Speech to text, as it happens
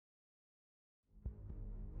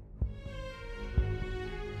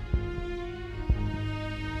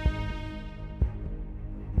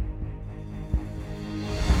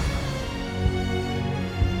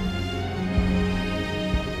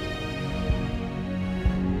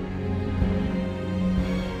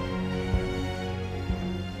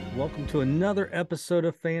Welcome to another episode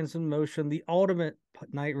of Fans in Motion, the ultimate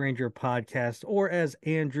Night Ranger podcast, or as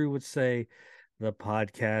Andrew would say, the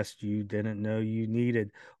podcast you didn't know you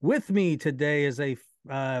needed. With me today is a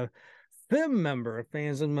FIM member, a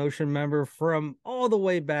Fans in Motion member from all the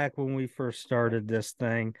way back when we first started this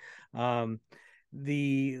thing. Um,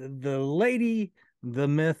 the lady, the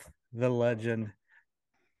myth, the legend,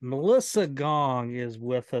 Melissa Gong is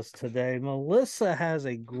with us today. Melissa has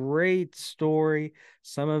a great story.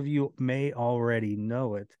 Some of you may already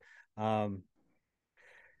know it. Um,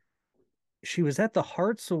 she was at the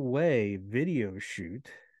Hearts Away video shoot,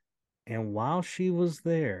 and while she was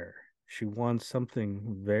there, she won something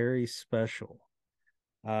very special.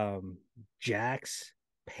 Um, Jack's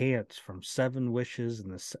pants from Seven Wishes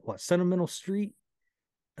and the Sentimental Street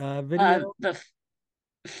video. The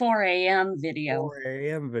 4 a.m. video. 4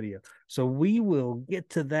 a.m. video. So we will get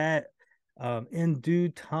to that in due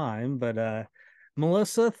time. But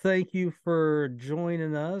Melissa, thank you for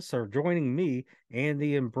joining us or joining me.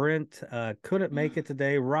 Andy and Brent couldn't make it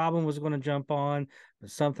today. Robin was going to jump on,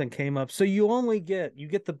 but something came up. So you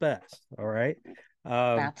get the best. All right.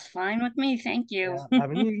 Um, That's fine with me. Thank you. yeah, I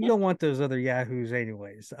mean you don't want those other yahoos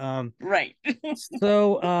anyways. Right.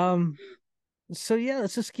 So so yeah,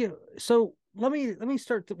 let's just get so let me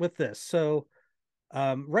start with this. So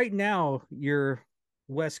right now you're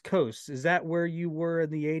West Coast. Is that where you were in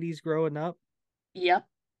the 80s growing up? Yep,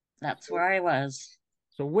 that's So, where I was.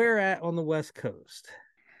 so where at on the West Coast?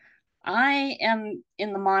 I am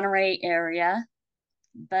in the Monterey area,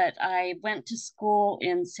 but I went to school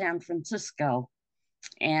in San Francisco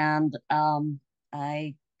and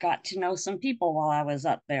I got to know some people while I was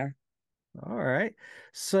up there. All right.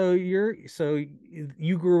 So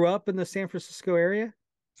you grew up in the San Francisco area?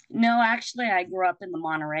 No, actually, I grew up in the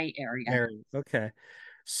Monterey area. Area. Okay.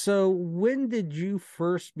 So when did you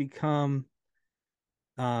first become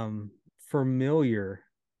familiar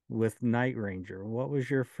with Night Ranger? What was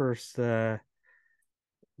your first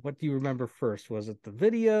what do you remember first? Was it the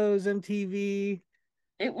videos, MTV?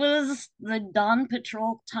 It was the Dawn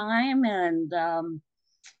Patrol time, and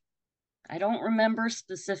I don't remember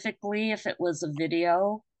specifically if it was a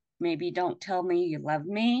video. Maybe Don't Tell Me You Love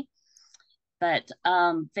Me, but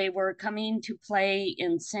they were coming to play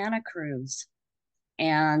in Santa Cruz,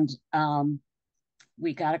 and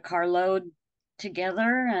we got a carload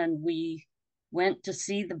together, and we went to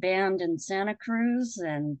see the band in Santa Cruz,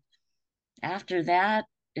 and after that,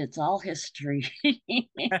 it's all history.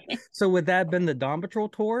 So would that have been the Dawn Patrol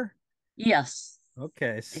tour? Yes,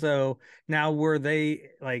 Okay, so now were they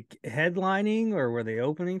like headlining or were they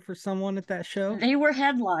opening for someone at that show? they were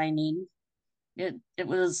headlining. It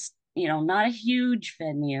was, not a huge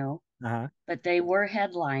venue, Uh-huh. but they were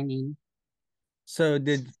headlining.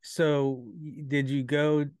 Did you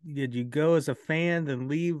go as a fan and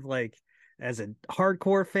leave like as a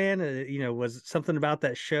hardcore fan? Was something about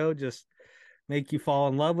that show just make you fall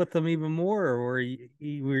in love with them even more, or were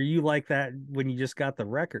you like that when you just got the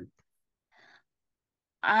record?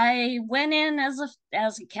 I went in as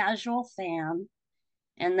a casual fan,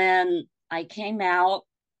 and then I came out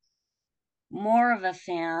more of a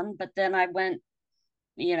fan, but then I went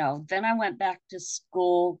back to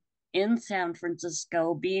school in San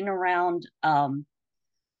Francisco, being around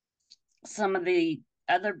some of the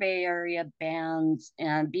other Bay Area bands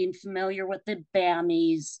and being familiar with the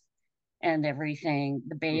BAMIs and everything,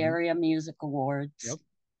 the Bay Mhm. Area Music Yep. Awards.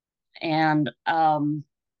 And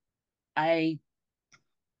I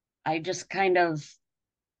I just kind of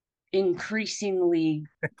increasingly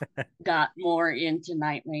got more into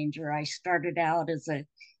Night Ranger. I started out as a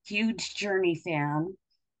huge Journey fan,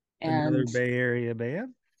 Another and Bay Area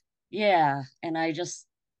band. yeah, and I just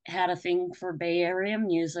had a thing for Bay Area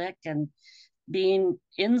music, and being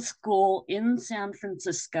in school in San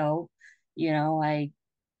Francisco, I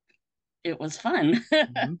it was fun.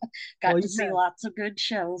 Mhm. Well, Got to see lots of good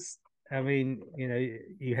shows. I mean,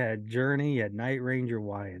 you had Journey, you had Night Ranger,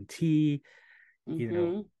 Y&T, you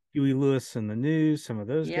know, Hmm. Huey Lewis and the News, some of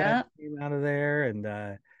those guys Yeah. came out of there. And,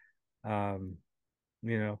 um,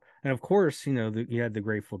 and of course, you had the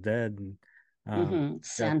Grateful Dead and, Jeff,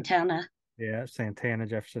 Santana. yeah, Santana,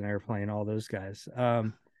 Jefferson Airplane, all those guys.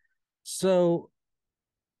 So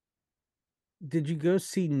did you go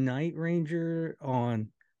see Night Ranger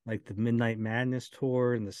on like the Midnight Madness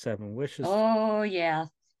tour and the Seven Wishes? Oh, yeah.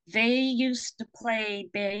 They used to play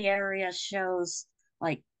Bay Area shows,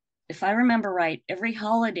 like, if I remember right, every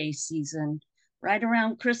holiday season, right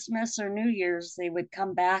around Christmas or New Year's, they would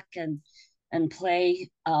come back and play.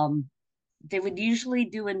 They would usually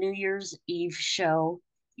do a New Year's Eve show,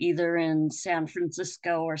 either in San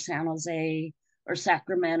Francisco or San Jose or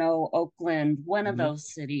Sacramento, Oakland, one of Mhm.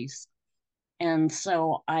 those cities. And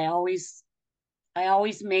so I always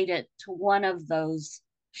made it to one of those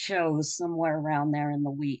shows somewhere around there in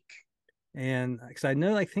the week. And because I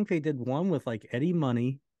know, I think they did one with like Eddie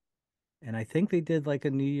Money, and I think they did like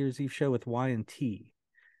a New Year's Eve show with Y&T.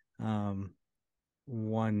 Um,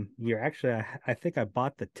 one year. Actually, I think I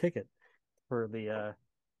bought the ticket for the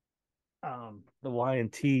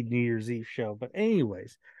Y&T New Year's Eve show. But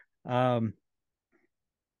anyways, um,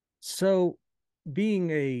 so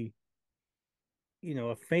being a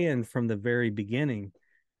fan from the very beginning,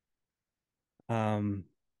 um,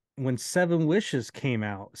 when Seven Wishes came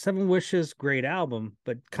out, Seven Wishes, great album,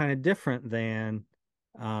 but kind of different than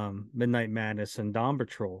Midnight Madness and Dawn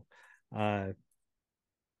Patrol. Uh,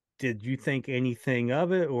 did you think anything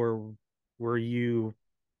of it, or were you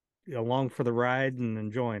along for the ride and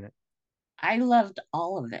enjoying it? I loved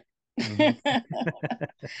all of Hmm. it.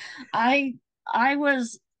 I I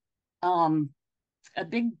was a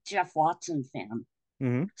big Jeff Watson fan.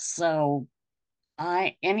 Hmm. So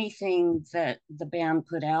I anything that the band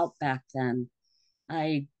put out back then,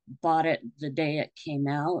 I bought it the day it came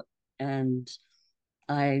out, and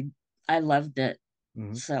I I loved it.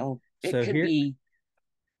 Hmm. So it So could here, be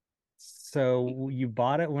so you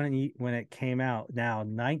bought it when it came out. Now,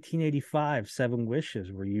 1985, Seven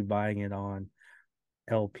Wishes. Were you buying it on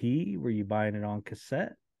LP? Were you buying it on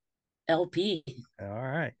cassette? LP. All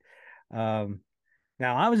right. Um,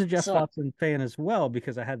 Now I was a Jeff So Watson fan as well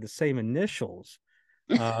because I had the same initials.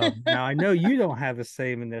 Now I know you don't have the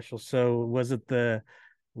same initials. So was it the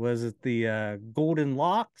golden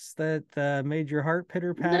locks that made your heart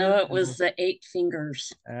pitter patter? no, it was the eight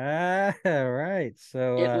fingers. Ah, right.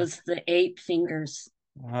 So It was the eight fingers.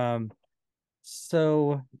 um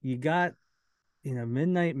so you got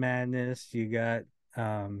Midnight Madness, you got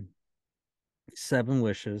um Seven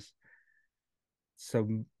Wishes. So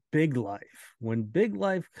Big Life. When Big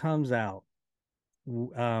Life comes out,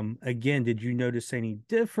 again, did you notice any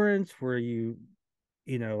difference? Were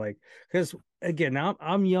like, because again, now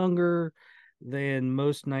I'm younger than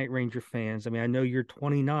most Night Ranger fans. I mean, I know you're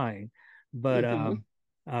 29, but Hmm.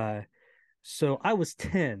 uh so I was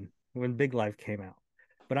 10 when Big Life came out.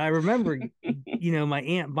 But I remember my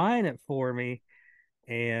aunt buying it for me,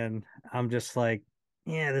 and I'm just like,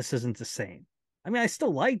 yeah, this isn't the same. I mean, I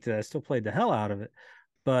still liked it. I still played the hell out of it.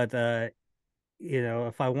 But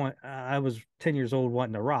if I was 10 years old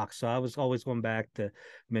wanting to rock. So I was always going back to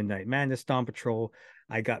Midnight Madness, Dawn Patrol.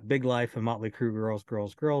 I got Big Life and Motley Crue Girls,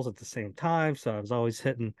 Girls, Girls at the same time. So I was always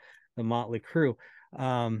hitting the Motley Crue.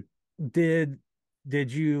 Um, did,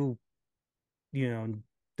 did you, you know,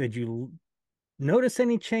 did you notice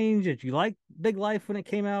any change? Did you like Big Life when it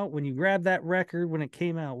came out? When you grabbed that record when it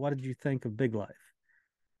came out, what did you think of Big Life?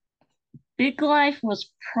 Big Life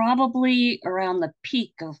was probably around the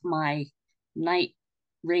peak of my night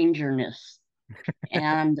rangerness.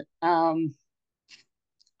 And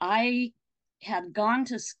I had gone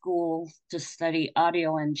to school to study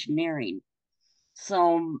audio engineering.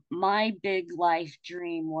 So my big life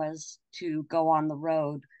dream was to go on the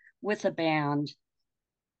road with a band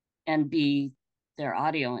and be their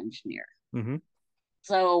audio engineer. Mm-hmm.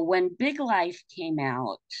 So when Big Life came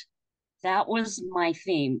out, that was my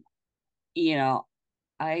theme. You know,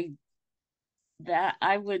 I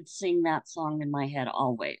I would sing that song in my head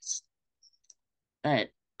always. But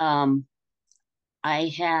um I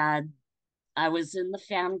had I was in the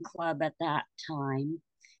fan club at that time,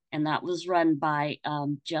 and that was run by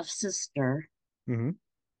Jeff's sister. Mm-hmm.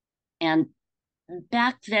 And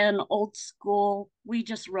back then, old school, we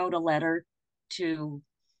just wrote a letter to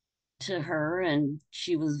her, and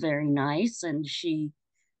she was very nice. And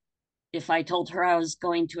if I told her I was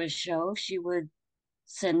going to a show, she would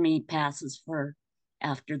send me passes for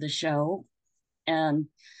after the show. And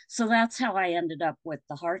so that's how I ended up with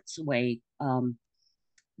the Hearts Away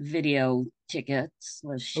video tickets.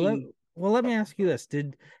 Was Well, let, she well, let me ask you this: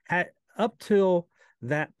 had up till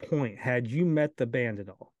that point, had you met the band at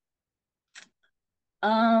all?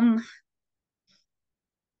 um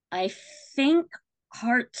I think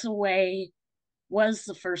Hearts Away was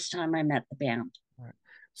the first time I met the band. All right.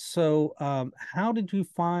 So, how did you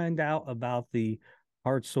find out about the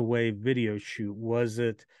Hearts Away video shoot? Was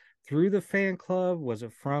it through the fan club? Was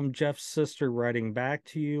it from Jeff's sister writing back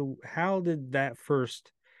to you? How did that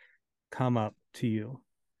first come up to you?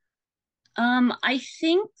 I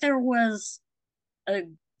think there was a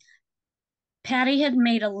Patty had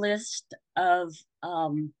made a list of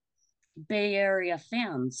Bay Area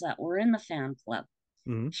fans that were in the fan club.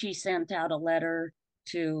 Hmm. She sent out a letter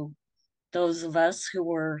to those of us who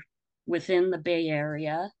were within the Bay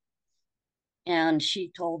Area, and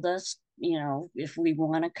she told us, if we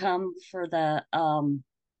want to come for the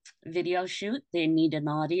video shoot, they need an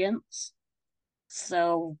audience.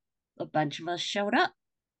 So a bunch of us showed up.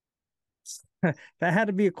 That had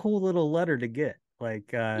to be a cool little letter to get.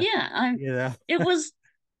 Like, Yeah, I you know, it was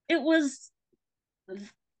it was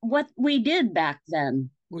what we did back then,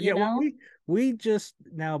 well, yeah, well, we just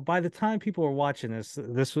now by the time people are watching this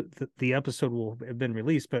the episode will have been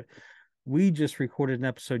released, but we just recorded an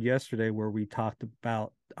episode yesterday where we talked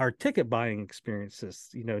about our ticket buying experiences,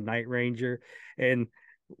 Night Ranger. And,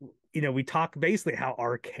 we talked basically how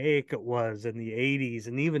archaic it was in the 80s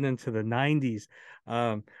and even into the 90s,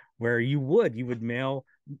 where you would mail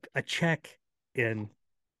a check in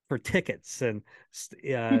for tickets. And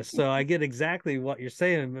so I get exactly what you're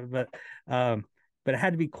saying, but it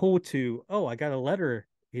had to be cool to, oh, I got a letter,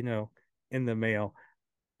 in the mail,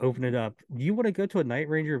 open it up. Do you want to go to a Night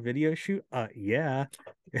Ranger video shoot? Yeah.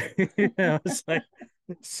 It's like,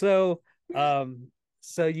 so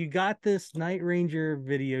so you got this Night Ranger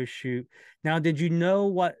video shoot. Now, did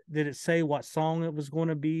it say what song it was going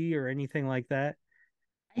to be or anything like that?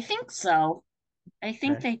 I think so. I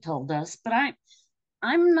think Okay. they told us, but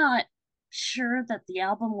I'm not sure that the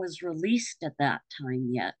album was released at that time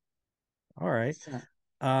yet. All right. So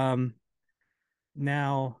Um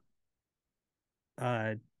now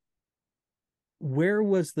uh where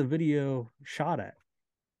was the video shot at?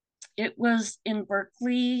 it was in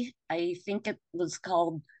Berkeley. I think it was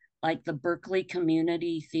called like the Berkeley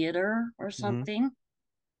Community Theater or Mhm. something.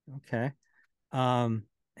 Okay.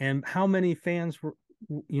 And how many fans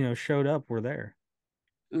showed up were there?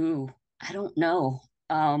 Ooh, I don't know.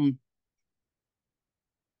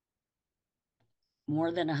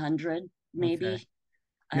 More than 100, Okay. maybe.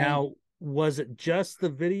 I Now, was it just the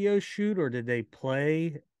video shoot or did they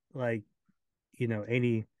play like,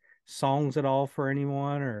 any songs at all for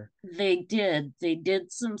anyone or They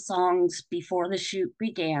did some songs before the shoot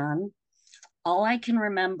began. All I can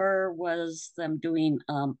remember was them doing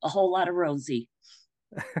a whole lot of Rosie.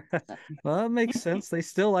 well, that makes sense. They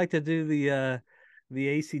still like to do the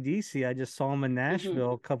AC/DC. I just saw them in Mhm.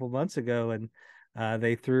 Nashville a couple months ago and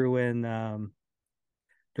they threw in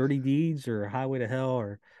Dirty Deeds or Highway to Hell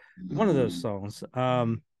or one of those songs.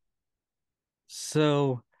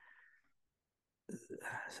 So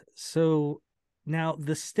so now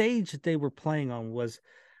the stage that they were playing on was,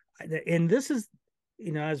 and this is,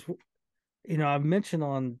 as I've mentioned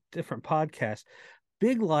on different podcasts,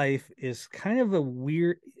 Big Life is kind of a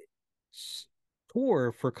weird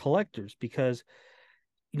tour for collectors because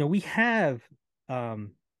we have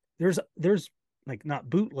um there's like not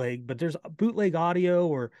bootleg, but there's bootleg audio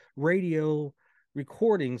or radio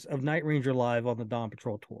recordings of Night Ranger live on the Dawn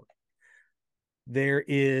Patrol tour. There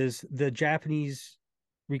is the Japanese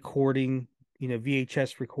recording,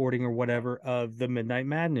 VHS recording or whatever of the Midnight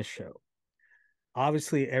Madness show.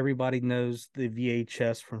 Obviously, everybody knows the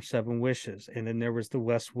VHS from Seven Wishes, and then there was the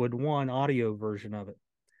Westwood One audio version of it.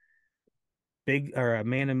 Big or a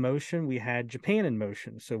Man in Motion, we had Japan in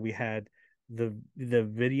Motion, so we had the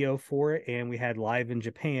video for it, and we had Live in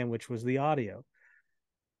Japan, which was the audio.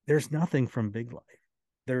 There's nothing from Big Life.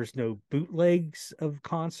 There's no bootlegs of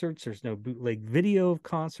concerts. There's no bootleg video of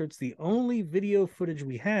concerts. The only video footage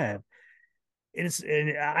we have,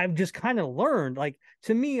 and I've just kind of learned, like,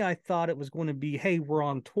 to me, I thought it was going to be, hey, we're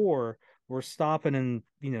on tour, we're stopping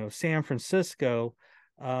in, San Francisco,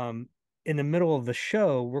 um, in the middle of the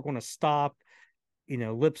show, we're going to stop,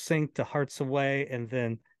 lip sync to Hearts Away and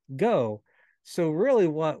then go. So really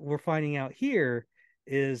what we're finding out here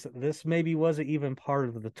is this maybe wasn't even part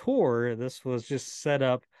of the tour. This was just set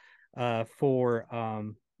up for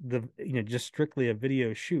the just strictly a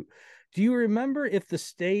video shoot. Do you remember if the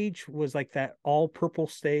stage was like that all purple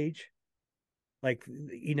stage? Like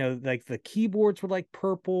like the keyboards were like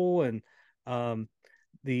purple and um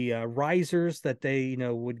the risers that they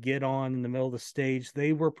would get on in the middle of the stage,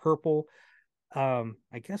 they were purple.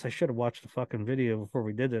 I guess I should have watched the fucking video before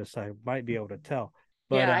we did this. I might be able to tell.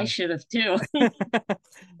 But Yeah, I should have too.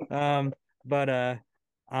 um but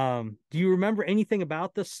do you remember anything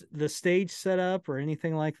about the stage setup or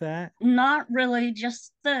anything like that? Not really,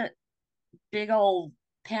 just the big old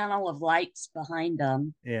panel of lights behind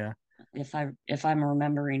them, Yeah. if I'm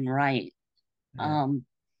remembering right. Yeah. Um,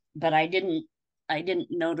 but I didn't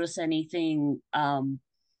notice anything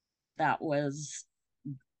that was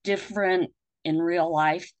different in real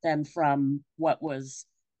life than from what was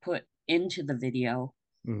put into the video.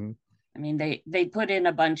 Hmm. I mean, they put in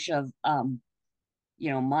a bunch of montages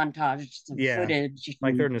of Yeah. footage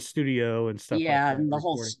Like they're and in the studio and stuff like yeah, that and the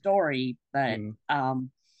whole recording. story, but Mhm.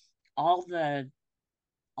 all the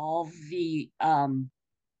all the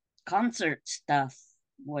concert stuff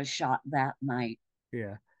was shot that night.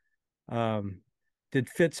 Yeah. Did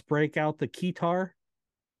Fitz break out the keytar?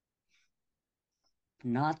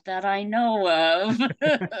 Not that I know of.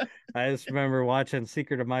 I just remember watching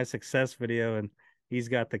Secret of My Success video and he's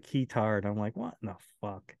got the keytar and I'm like, what in the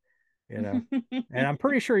fuck? You know. And I'm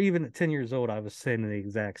pretty sure even at 10 years old I was saying the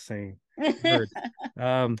exact same words.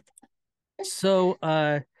 Um so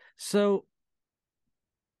so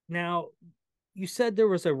now you said there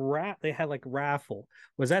was they had like raffle.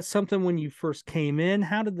 Was that something when you first came in?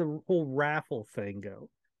 How did the whole raffle thing go?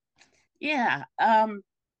 Yeah.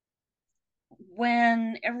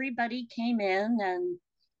 When everybody came in and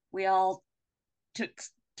we all took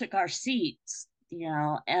took our seats,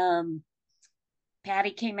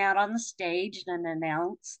 Patty came out on the stage and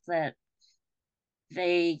announced that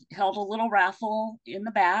they held a little raffle in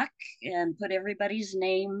the back and put everybody's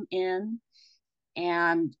name in.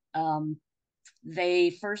 And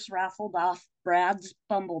they first raffled off Brad's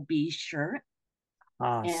Bumblebee shirt.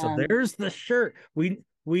 Ah, so And there's the shirt.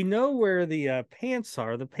 We know where the pants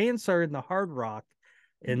are. The pants are in the Hard Rock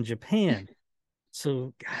in Japan.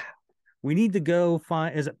 So we need to go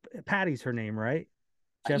find, is it Patty's her name, right?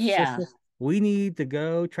 Jeff's yeah, sister. We need to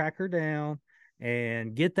go track her down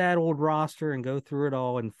and get that old roster and go through it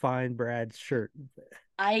all and find Brad's shirt.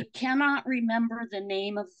 I cannot remember the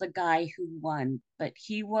name of the guy who won, but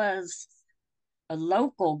he was a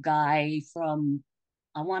local guy from,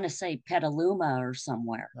 I want to say Petaluma or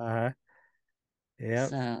somewhere. Uh-huh. Yep.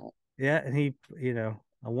 So, Yeah, and he,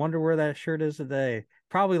 I wonder where that shirt is today.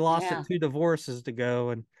 Probably lost it yeah. 2 divorces to go,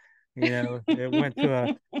 and it went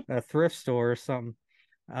to a thrift store or something.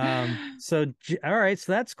 So all right,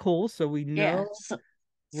 so that's cool. So we Yeah. know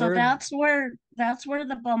So where. that's where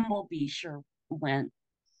the Bumblebee shirt went.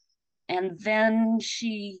 And then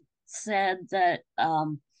she said that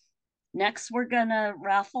next we're gonna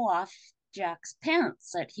raffle off Jack's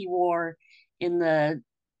pants that he wore in the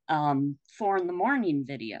 4 in the morning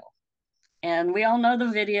video. And we all know the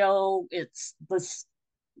video. It's this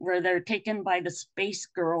where they're taken by the space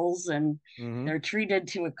girls and Mhm. they're treated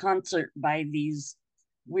to a concert by these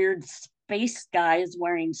weird space guys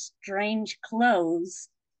wearing strange clothes.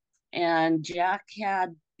 And Jack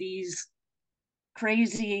had these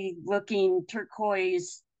crazy looking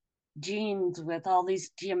turquoise jeans with all these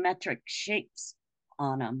geometric shapes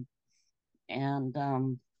on them. And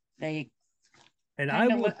they And I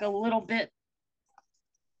kind of will. look a little bit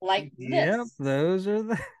like Yep, this. those are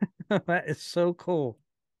the. That is so cool.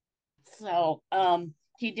 So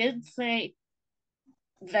he did say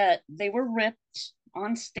that they were ripped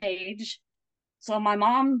on stage. So my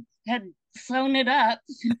mom had sewn it up.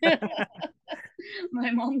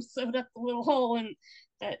 My mom sewed up the little hole in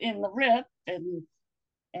the rip, and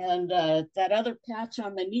that other patch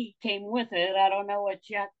on the knee came with it. I don't know what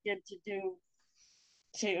Jack did to do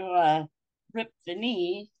to rip the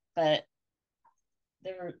knee, but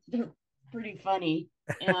they're pretty funny.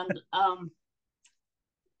 And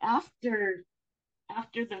after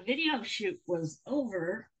after the video shoot was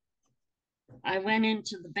over, I went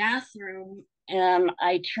into the bathroom and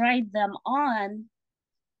I tried them on,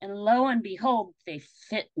 and lo and behold, they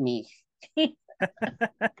fit me.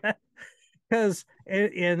 Because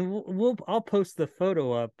and I'll post the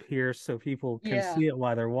photo up here so people can Yeah. see it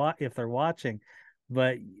while if they're watching.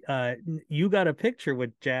 But you got a picture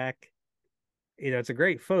with Jack. It's a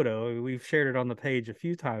great photo. We've shared it on the page a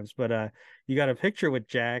few times, but you got a picture with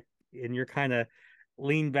Jack and you're kind of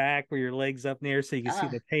lean back with your legs up in the air so you can see Uh,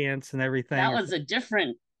 the pants and everything. that was a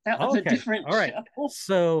different that was a Okay. different All right. show.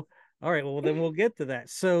 So, all right. Well, then we'll get to that.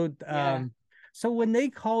 So, Yeah. so when they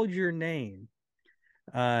called your name,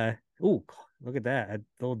 uh, oh, look at that, a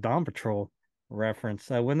little Dawn Patrol reference.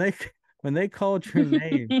 When they called your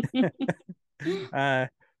name, uh,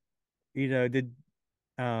 did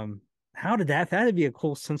um, how did that'd be a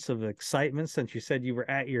cool sense of excitement since you said you were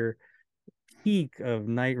at your peak of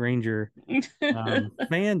Night Ranger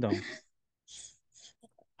fandom.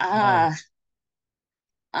 Uh, uh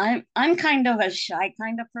I'm kind of a shy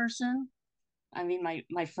kind of person. I mean,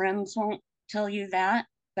 my friends won't tell you that,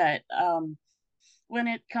 but when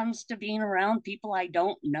it comes to being around people I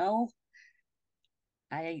don't know,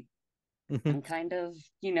 I am kind of,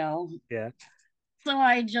 yeah. so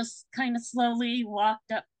I just kind of slowly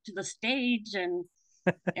walked up to the stage,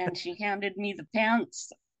 and she handed me the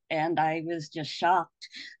pants, and I was just shocked.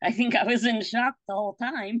 I think I was in shock the whole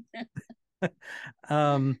time.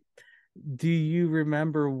 Um, do you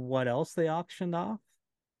remember what else they auctioned off?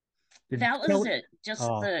 Did That was Kelly? it, just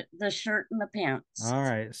Oh, the shirt and the pants. all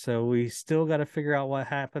right. So we still got to figure out what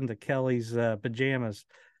happened to Kelly's pajamas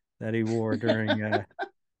that he wore during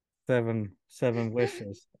Seven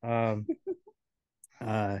Wishes.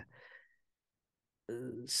 Uh,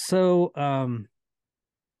 so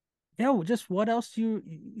yeah, well, just what else do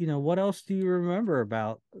what else do you remember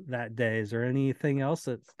about that day? Is there anything else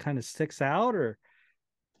that kind of sticks out, or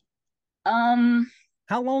Um,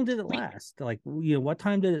 how long did it we last? Like, what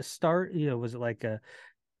time did it start? Was it like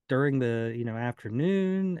during the,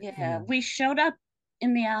 afternoon? yeah, we showed up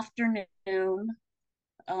in the afternoon.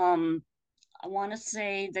 Um, I want to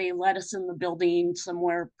say they let us in the building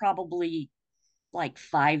somewhere probably like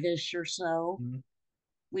 5-ish or so. Mhm.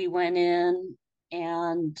 We went in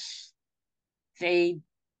and they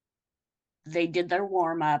they did their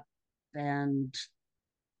warm up and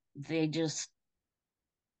they just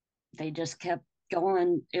they just kept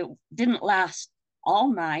going. It didn't last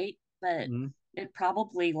all night, but Mhm. it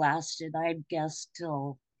probably lasted, I'd guess,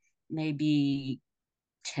 till maybe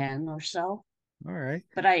 10 or so. All right.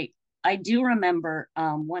 But I do remember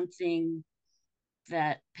one thing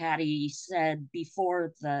that Patty said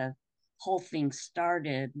before the whole thing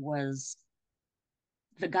started was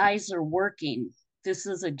the guys are working. This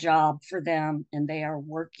is a job for them and they are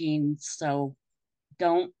working, so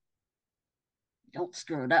don't don't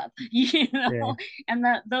screw it up, Yeah. And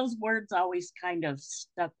that those words always kind of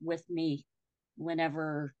stuck with me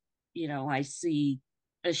whenever, I see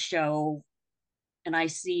a show and I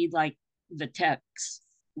see like the techs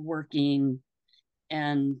working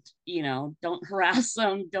and, don't harass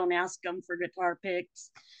them, don't ask them for guitar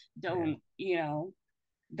picks, Yeah. don't,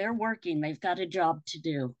 they're working, they've got a job to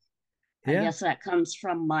do. I Yeah. guess that comes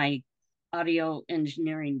from my audio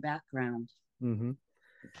engineering background. Hmm.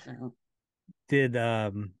 So Did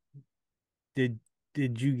did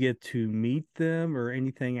did you get to meet them or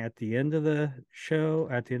anything at the end of the show,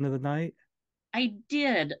 at the end of the night? I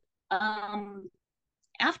did.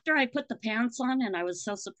 After I put the pants on, and I was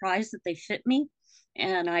so surprised that they fit me.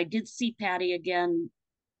 And I did see Patty again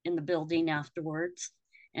in the building afterwards,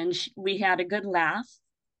 and we had a good laugh.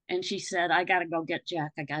 And she said, "I got to go get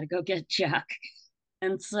Jack. I got to go get Jack."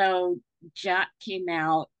 And so Jack came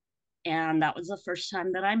out, and that was the first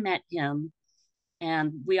time that I met him.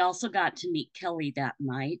 And we also got to meet Kelly that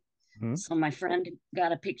night. Hmm. So my friend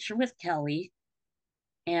got a picture with Kelly,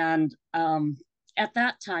 and at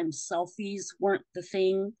that time, selfies weren't the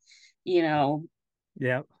thing, you know.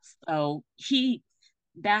 Yeah. So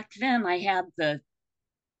back then, I had the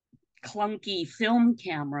clunky film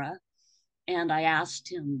camera, and I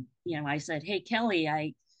asked him, I said, "Hey, Kelly,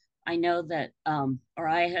 I know that, or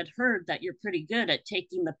I had heard that you're pretty good at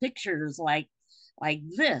taking the pictures like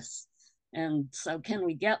this. And so can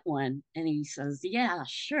we get one?" And he says, "Yeah,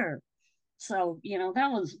 sure." So,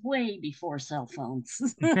 that was way before cell phones.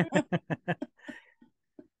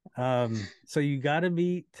 So you got to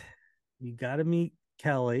meet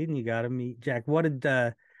Kelly and you got to meet Jack. What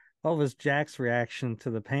was Jack's reaction to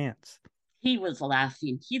the pants? He was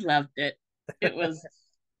laughing. He loved it. It was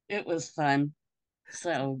it was fun.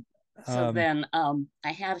 So so Um, then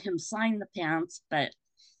I had him sign the pants, but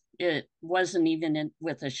it wasn't even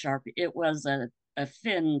with a Sharpie. It was a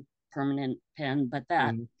thin permanent pen, but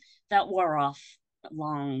mm, that wore off a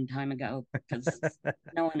long time ago because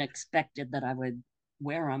no one expected that I would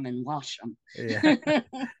wear them and wash yeah. them.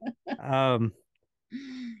 Um,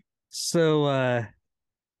 so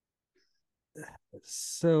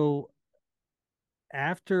so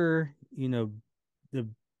after, the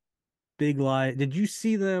big live, did you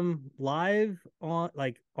see them live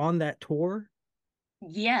on that tour?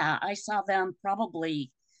 Yeah, I saw them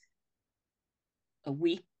probably a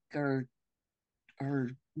week or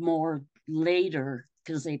more later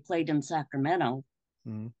because they played in Sacramento.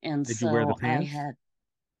 Mm. And Did you wear the so pants?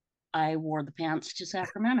 I wore the pants to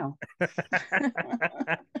Sacramento.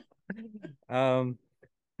 Um,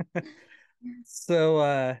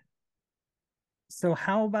 so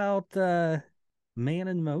how about Man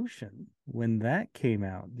in Motion when that came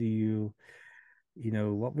out?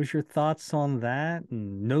 What was your thoughts on that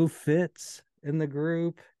and no fits in the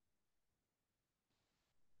group?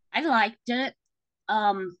 I liked it.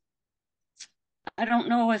 Um, I don't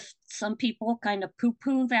know if some people kind of poo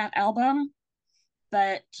poo that album,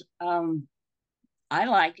 but um, I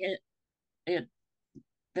like it. It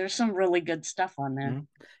There's some really good stuff on there. Mhm.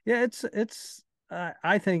 Yeah, it's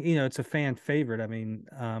I think, it's a fan favorite. I mean,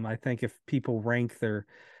 I think if people rank their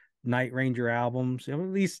Night Ranger albums, at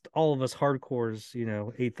least all of us hardcores,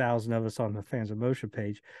 8,000 of us on the Fans of Motion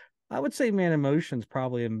page, I would say Man in Motion's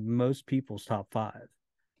probably in most people's top five.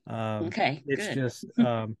 Um, Okay, it's good. just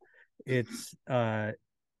it's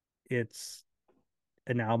it's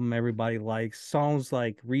an album everybody likes. Songs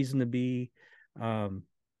like Reason to Be, um,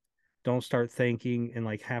 Don't Start Thinking, and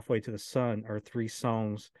like Halfway to the Sun are three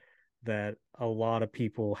songs that a lot of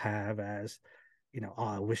people have as, oh,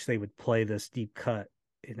 I wish they would play this deep cut,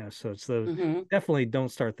 so it's those. Hmm. Definitely don't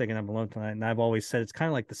start thinking I'm alone tonight. And I've always said it's kind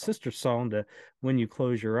of like the sister song to When You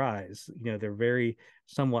Close Your Eyes. They're very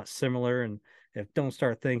somewhat similar. And if Don't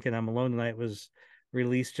Start Thinking I'm Alone Tonight was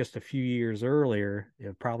released just a few years earlier,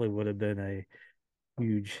 it probably would have been a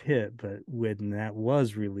huge hit. But when that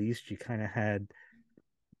was released, you kind of had,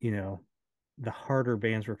 you know, the harder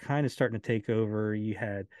bands were kind of starting to take over. You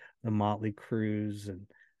had the Motley Crues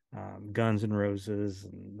and Guns N' Roses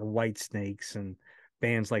and the White Snakes and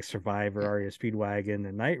bands like Survivor, REO Speedwagon,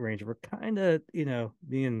 and Night Ranger were kind of,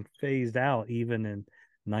 being phased out even in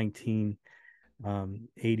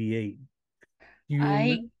 1988. You remember?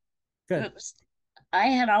 I Good. oops, I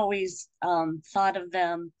had always thought of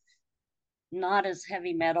them not as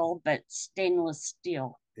heavy metal, but stainless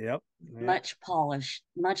steel, Yep. Yep. much polished,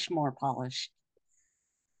 much more polished.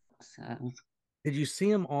 So Did you see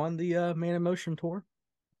him on the Man in Motion tour?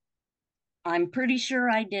 I'm pretty sure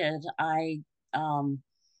I did. Um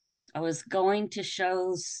I was going to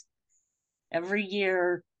shows every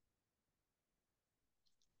year,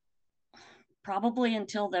 probably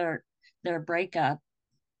until their breakup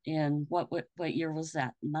in what year was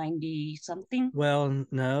that? 90 something? Well,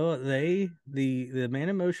 no, the Man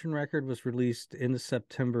in Motion record was released in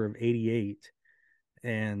September of '88,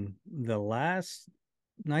 and the last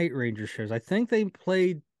Night Ranger shows, I think they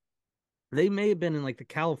may have been in like the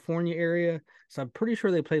California area. So I'm pretty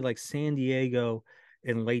sure they played like San Diego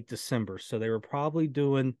in late December. So they were probably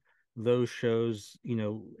doing those shows,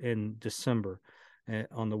 in December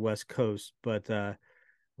on the West Coast. But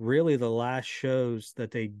really, the last shows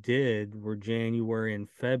that they did were January and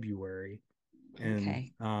February. And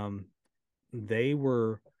Okay. they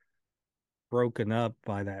were broken up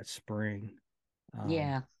by that spring. Um,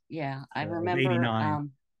 Yeah, yeah. so of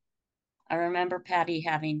 '89. I remember Patty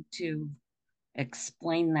having to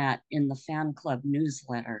explain that in the fan club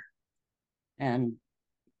newsletter. And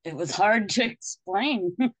it was hard to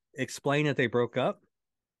explain. Explain that they broke up.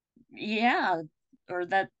 Yeah, or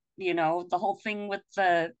that, the whole thing with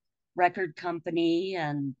the record company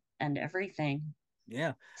and everything.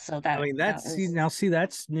 Yeah. So I mean, that was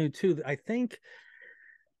that's new too. I think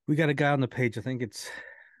we got a guy on the page. I think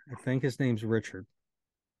his name's Richard,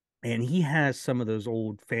 and he has some of those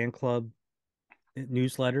old fan club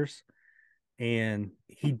newsletters. And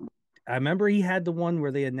I remember he had the one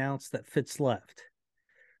where they announced that Fitz left,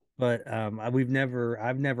 but I've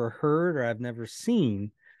never heard or I've never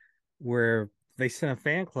seen where they sent a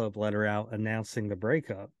fan club letter out announcing the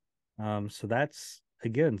breakup. So that's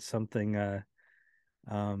again something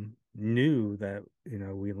new that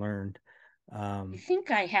we learned. I Um,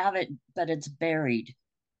 think I have it, but it's buried.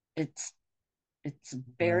 It's it's well,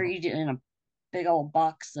 buried in a big old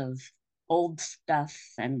box of old stuff,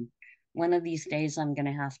 and one of these days I'm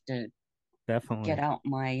gonna have to get definitely. out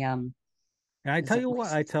my And I is tell it you my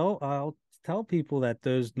what, I'll tell people that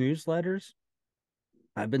those newsletters,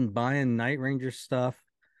 I've been buying Night Ranger stuff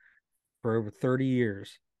for over 30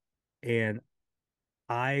 years, and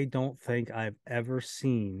I don't think I've ever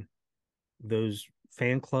seen those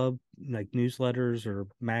fan club like newsletters or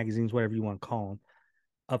magazines, whatever you want to call them,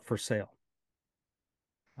 up for sale.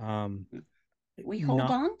 Um, we hold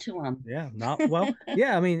not on to them. Yeah, not well.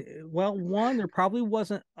 Yeah, I mean, well, one, there probably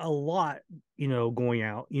wasn't a lot, going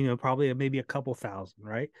out, probably maybe a couple thousand,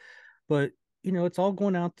 right? But, it's all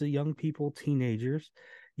going out to young people, teenagers.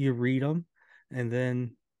 You read them, and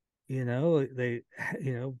then, they,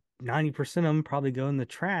 90% of them probably go in the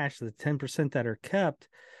trash. The 10% that are kept,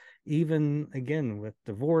 even again with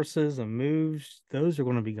divorces and moves, those are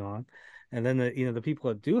going to be gone. And then the people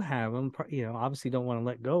that do have them, obviously don't want to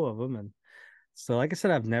let go of them. And so, like I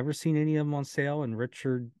said, I've never seen any of them on sale. And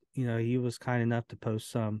Richard, he was kind enough to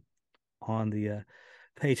post some on the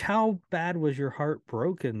page. How bad was your heart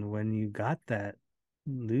broken when you got that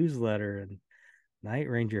newsletter and Night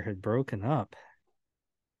Ranger had broken up?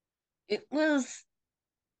 It was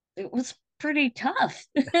it was pretty tough.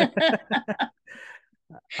 it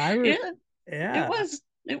I re- it yeah, was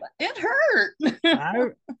it hurt. I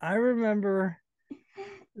I remember,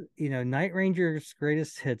 Night Ranger's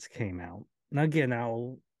greatest hits came out. Now again,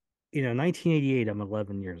 1988, I'm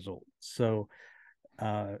 11 years old. So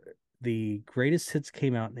uh the greatest hits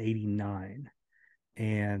came out in '89.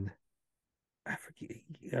 And I forget,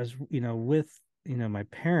 I was, with, my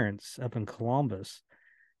parents up in Columbus.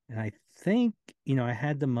 And I think, I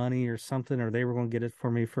had the money or something, or they were going to get it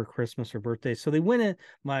for me for Christmas or birthday. So they went in,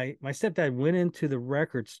 my stepdad went into the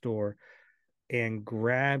record store and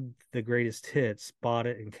grabbed the greatest hits, bought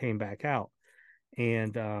it, and came back out.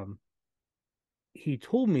 And he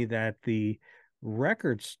told me that the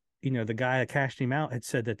records the guy that cashed him out had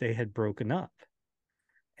said that they had broken up.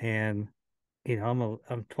 And, I'm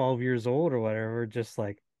 12 years old or whatever, just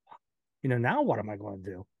like, now what am I going to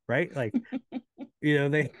do? Right. Like,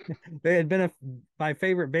 they they had been my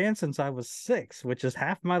favorite band since I was 6, which is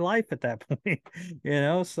half my life at that point.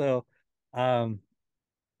 So um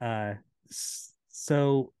uh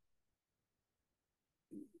so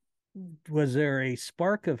was there a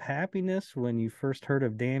spark of happiness when you first heard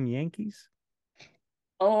of Damn Yankees?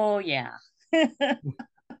 Oh yeah.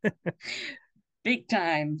 Big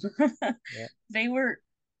time. Yeah. they were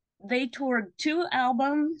they toured 2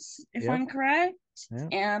 albums, if Yep. I'm correct, Yeah.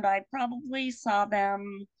 and I probably saw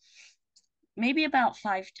them maybe about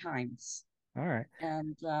 5 times. All right.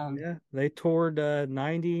 And Yeah. They toured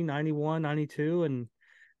 90, 91, 92, and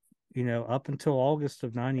up until August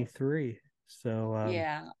of 93. So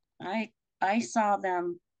yeah, I I saw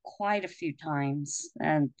them quite a few times,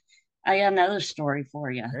 and I got another story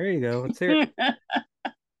for you. there you go. Let's hear it.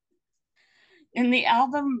 In the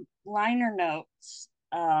album liner notes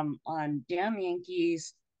on Damn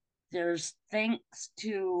Yankees, there's thanks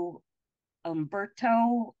to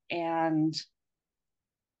Umberto and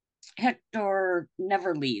Hector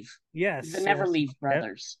Neverleave, the Yes, yes. Neverleave Yep.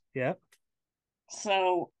 brothers. Yep.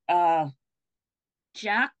 So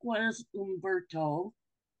Jack was Umberto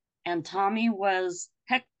and Tommy was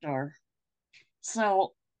Hector.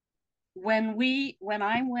 So when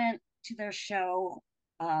I went to their show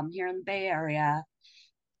here in the Bay Area,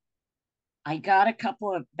 I got a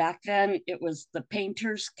couple of, back then it was the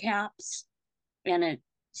painter's caps, and it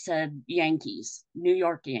said Yankees, New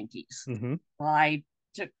York Yankees. Mm-hmm. Well, I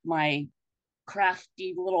took my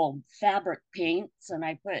crafty little fabric paints and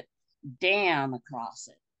I put "damn" across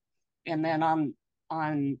it, and then on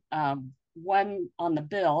one on the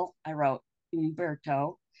bill I wrote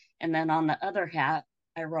Umberto, and then on the other hat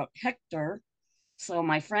I wrote Hector. So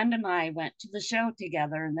my friend and I went to the show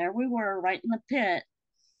together, and there we were right in the pit,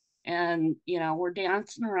 and we're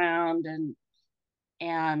dancing around,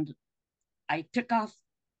 and I took off.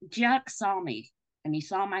 Jack saw me, and he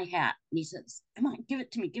saw my hat, and he says, "Come on, give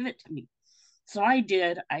it to me, give it to me." So I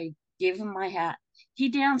did. I gave him my hat. He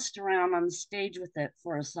danced around on the stage with it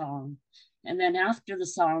for a song, and then after the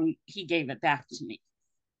song, he gave it back to me.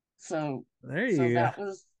 So, There so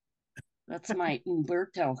you that's my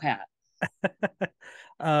Umberto hat.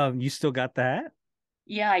 go. You still got the hat?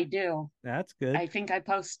 Yeah, I do. That's good. I think I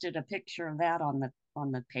posted a picture of that on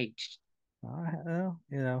the page. Well,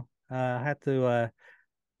 I have to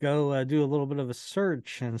go do a little bit of a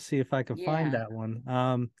search and see if I can find Yeah. that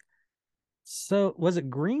one. So was it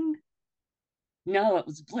green? No, it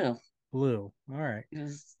was blue. Blue. All right. It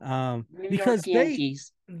was New Because York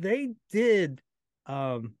Yankees. they did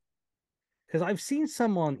because I've seen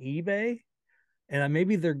some on eBay, and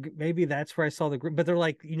maybe that's where I saw the green, but they're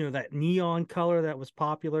like, that neon color that was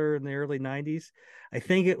popular in the early 90s. I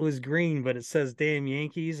think it was green, but it says damn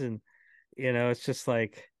Yankees, and it's just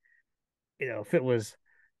like, if it was,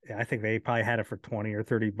 yeah, I think they probably had it for 20 or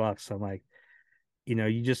 30 bucks. So I'm like,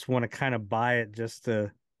 you just want to kind of buy it just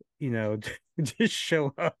to, just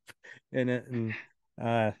show up in it. And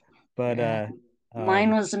uh but Yeah. Mine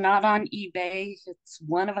um was not on eBay. It's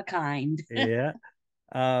one of a kind. yeah.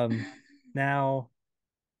 Um now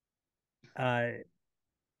uh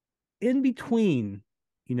in between,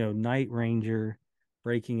 Night Ranger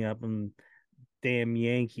breaking up and damn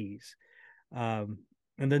Yankees.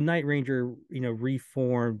 And the Night Ranger,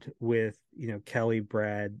 reformed with, Kelly,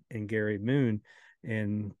 Brad, and Gary Moon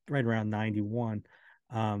in right around 91.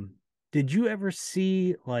 Um, did you ever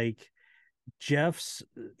see like Jeff's,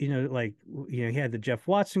 he had the Jeff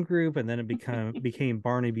Watson group, and then it became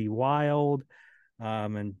Barnaby Wild.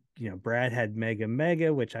 And Brad had Mega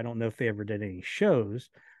Mega, which I don't know if they ever did any shows.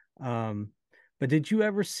 Um, but did you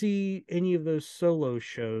ever see any of those solo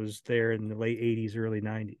shows there in the late 80s, early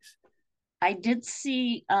 90s? I did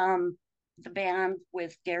see the band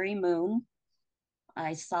with Gary Moon.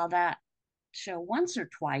 I saw that show once or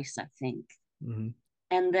twice, I think. Mm-hmm.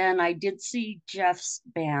 And then I did see Jeff's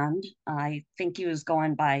band. I think he was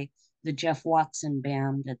going by the Jeff Watson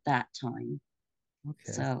band at that time.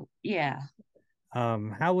 Okay. So, yeah,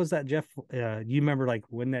 How was that Jeff? You remember like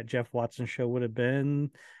when that Jeff Watson show would have been?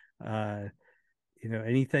 Uh,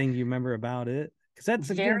 anything you remember about it? Because that's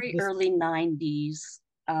again very this. early 90s.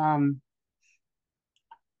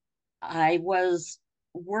 I was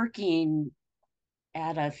working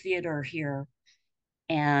at a theater here,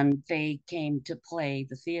 and they came to play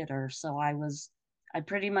the theater. So I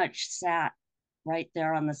pretty much sat right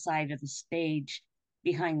there on the side of the stage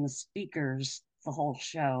behind the speakers the whole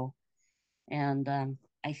show. And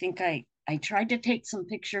I think I tried to take some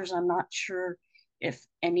pictures. I'm not sure if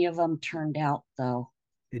any of them turned out, though.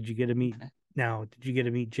 Did you get to meet now? Did you get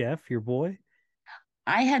to meet Jeff, your boy?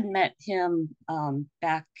 I had met him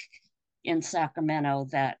back in Sacramento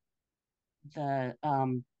that the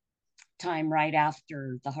time right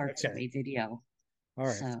after the Hearts Okay. Away video. All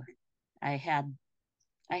right. So I had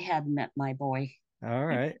I had met my boy. All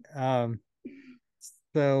right.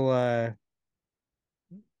 So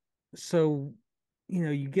so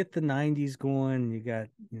you get the 90s going, you got,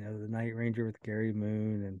 the Night Ranger with Gary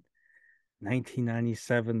Moon, and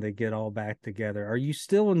 1997 they get all back together. Are you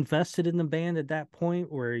still invested in the band at that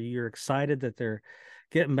point where you're excited that they're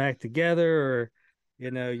getting back together, or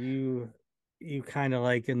you kind of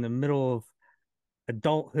like in the middle of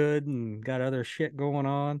adulthood and got other shit going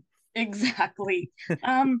on? Exactly.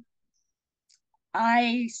 Um,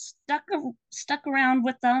 I stuck around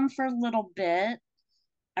with them for a little bit.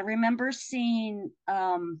 I remember seeing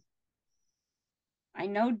I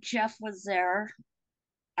know Jeff was there.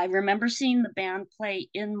 I remember seeing the band play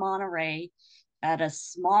in Monterey at a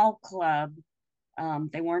small club.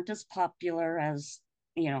 They weren't as popular as,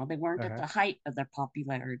 they weren't at Uh-huh. the height of their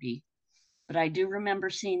popularity, but I do remember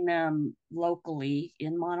seeing them locally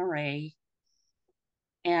in Monterey.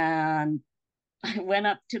 And I went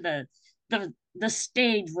up to the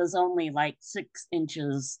stage was only like 6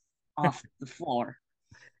 inches off the floor.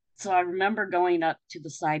 So I remember going up to the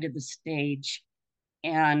side of the stage,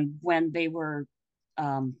 and when they were,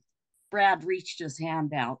 um, Brad reached his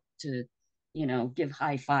hand out to, give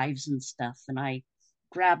high fives and stuff, and I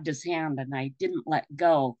grabbed his hand and I didn't let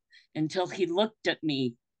go until he looked at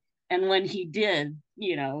me. And when he did,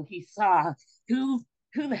 he saw who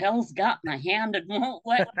who the hell's got my hand and won't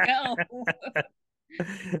let go.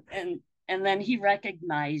 and and then he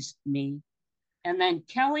recognized me. And then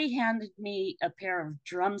Kelly handed me a pair of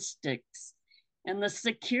drumsticks, and the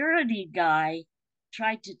security guy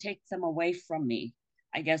tried to take them away from me.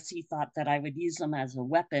 I guess he thought that I would use them as a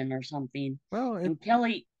weapon or something. Well, And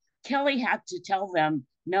Kelly had to tell them,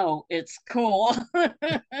 no, it's cool.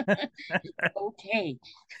 Okay.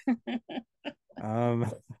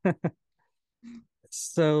 um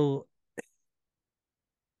so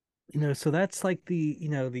so that's like the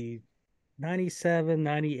 97,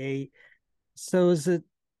 98. So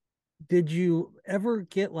did you ever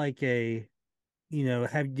get like did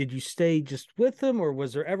you stay just with them, or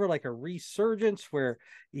was there ever like a resurgence where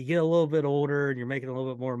you get a little bit older and you're making a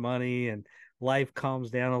little bit more money and life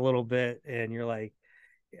calms down a little bit and you're like,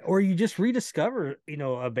 or you just rediscover,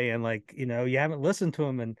 a band, like, you haven't listened to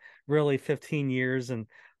them in really 15 years, and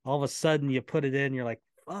all of a sudden you put it in, you're like,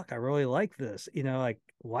 fuck, I really like this, like,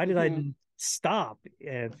 why did I Mm-hmm. stop?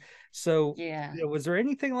 And so, Yeah. was there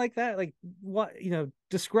anything like that? Like, what,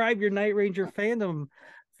 describe your Night Ranger fandom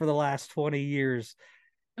for the last 20 years.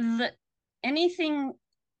 The anything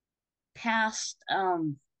past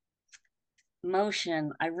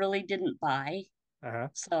motion I really didn't buy. Uh-huh.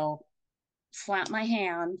 So slap my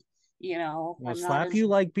hand, Well, I'm not slap as you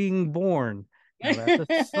like being born. Now that's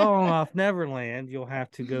a song off Neverland you'll have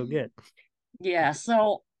to go get. yeah,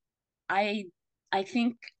 so I I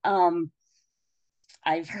think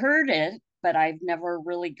I've heard it, but I've never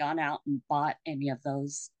really gone out and bought any of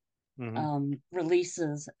those Hmm.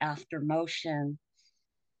 releases after motion.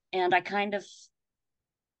 And I kind of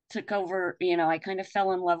took over, I kind of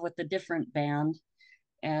fell in love with a different band,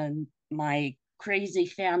 and my crazy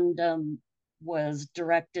fandom was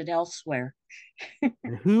directed elsewhere.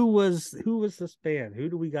 And who was this band? Who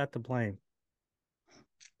do we got to play?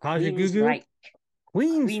 Paja Queen's Gugu? right.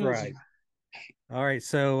 Queen's Queen's right. All right.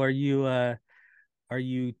 So are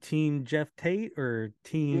you team Jeff Tate or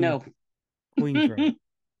team no. Queen's right?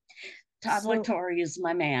 Todd So Latore is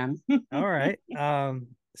my man. all right.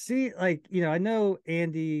 See, like, I know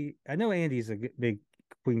Andy's a big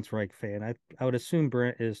Queensryche fan. I would assume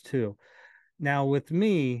Brent is too. Now with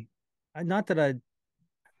me, not that I,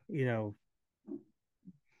 you know,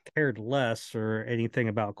 cared less or anything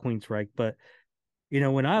about Queensryche, but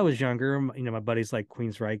when I was younger, my buddies like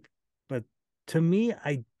Queensryche, but to me,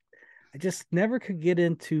 I just never could get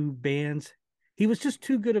into bands. He was just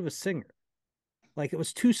too good of a singer. Like, it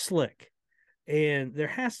was too slick. And there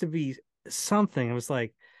has to be something. It was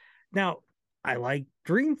like, now I like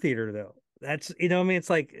Dream Theater though. That's, I mean, it's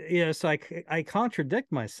like, so I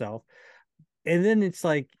contradict myself. And then it's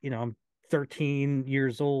like, I'm 13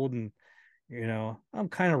 years old, and I'm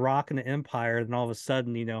kind of rocking the Empire, and all of a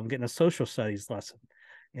sudden, I'm getting a social studies lesson.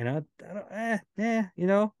 I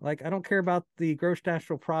don't, like, I don't care about the gross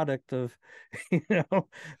national product of, the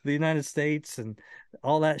United States and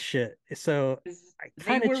all that shit. So I They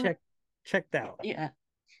kind of were, checked out. yeah,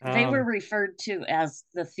 They were Um, referred to as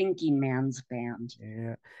the thinking man's band.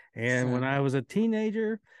 yeah. And when So I was a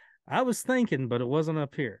teenager, I was thinking, but it wasn't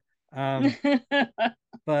up here. Um,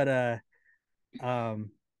 but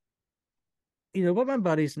um, but my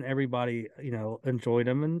buddies and everybody, enjoyed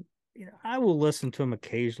them, and I will listen to them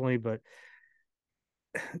occasionally, but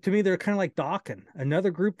to me, they're kind of like Dawkins,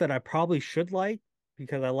 another group that I probably should like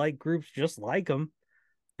because I like groups just like them,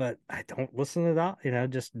 but I don't listen to that,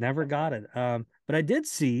 just never got it. But I did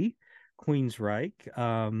see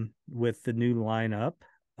Queensryche with the new lineup.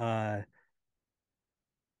 Uh,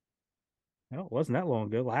 no, it wasn't that long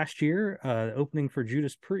ago. Last year, opening for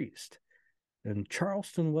Judas Priest in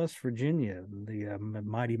Charleston, West Virginia, the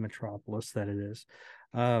mighty metropolis that it is.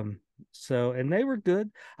 Um, and they were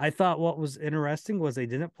good. I thought what was interesting was they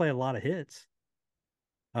didn't play a lot of hits.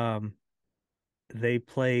 Um, they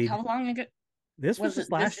played, how long ago this was was just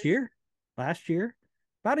it? This last year,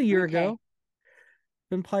 about a year okay. ago.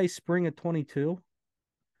 Been played spring of 22.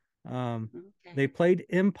 Um, Okay. they played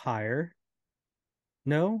Empire.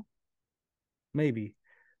 No, maybe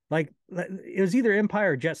like it was either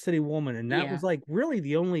Empire or Jet City Woman, and that was Yeah. like really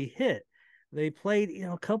the only hit. They played,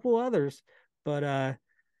 a couple others, but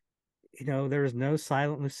there was no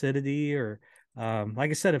Silent Lucidity or like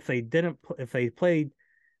I said, if they played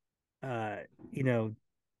uh, you know,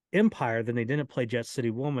 Empire, then they didn't play Jet City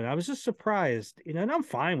Woman. I was just surprised, and I'm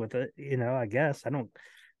fine with it, I guess. I don't,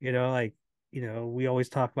 like, we always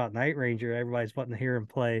talk about Night Ranger, everybody's wanting to hear him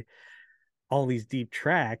play all these deep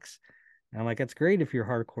tracks. And I'm like, that's great if you're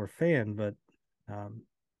a hardcore fan, um,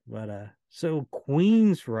 so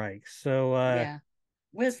Queensryche. Yeah.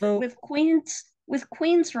 So With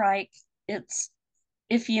Queensryche, it's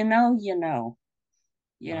if you know, you know.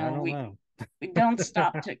 You I know, don't we know. we don't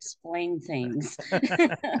stop to explain things.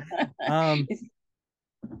 um,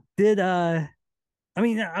 did I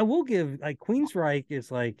mean, I will give like Queensryche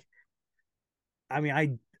is like, I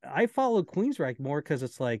mean, I follow Queensryche more because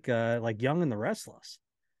it's like Young and the Restless.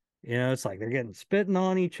 It's like they're getting spitting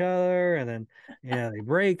on each other, and then they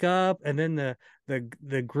break up, and then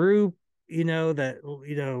the group, that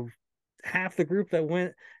half the group that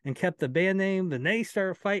went and kept the band name, then they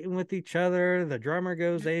start fighting with each other. The drummer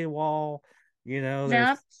goes AWOL. There's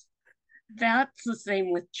that's that's the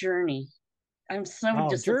same with Journey. I'm so oh,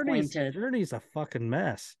 disappointed. Journey's a fucking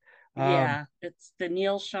mess. Um, Yeah, it's the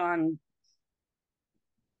Neil Sean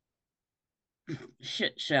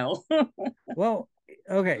shit show. well,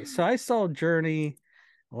 okay, so I saw Journey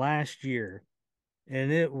last year,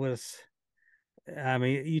 and it was, I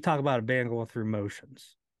mean, you talk about a band going through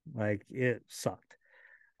motions. Like it sucked.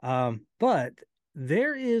 But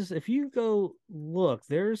there is, if you go look,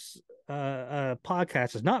 there's a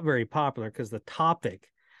podcast is not very popular because the topic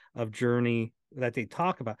of Journey that they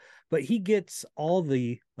talk about, but he gets all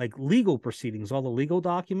the like legal proceedings, all the legal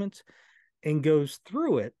documents, and goes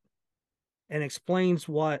through it and explains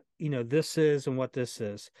what this is and what this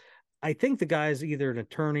is. I think the guy is either an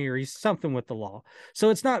attorney or he's something with the law. So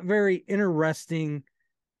it's not very interesting.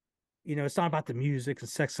 It's not about the music and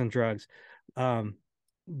sex and drugs.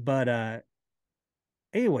 But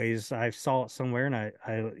anyways, I saw it somewhere and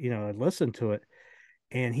I listened to it,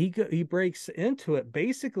 and he breaks into it.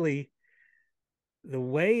 Basically, the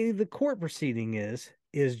way the court proceeding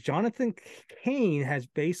is Jonathan Cain has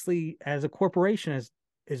basically, as a corporation,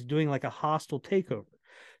 is doing like a hostile takeover.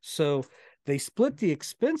 So they split the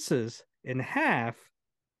expenses in half,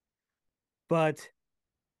 but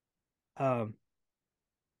um,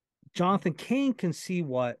 Jonathan Cain can see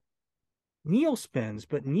what Neil spends,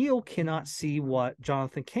 but Neil cannot see what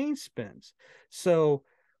Jonathan Cain spends. So,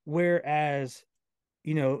 whereas,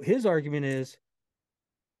 his argument is,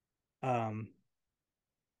 um,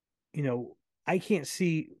 I can't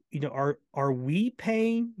see, are we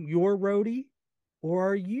paying your roadie or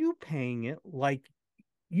are you paying it like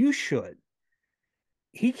you should?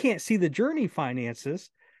 He can't see the Journey finances.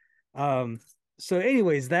 Um, so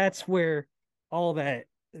anyways, that's where all that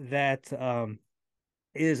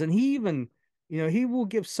is, and he even, he will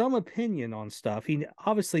give some opinion on stuff. He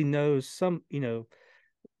obviously knows some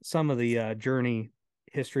of the Journey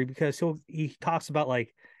history because he talks about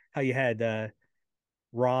like how you had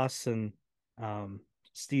Ross and um,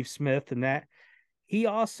 Steve Smith and that. He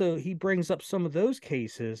brings up some of those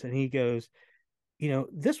cases and he goes,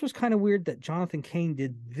 this was kind of weird that Jonathan Cain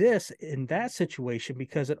did this in that situation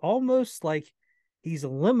because it almost like he's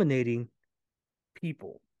eliminating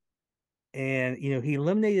people. And he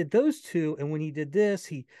eliminated those two, and when he did this,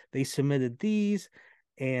 they submitted these,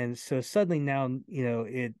 and so suddenly now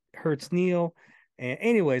it hurts Neil. And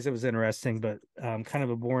anyways, it was interesting, but kind of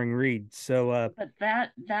a boring read. So But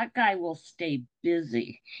that guy will stay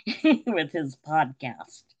busy with his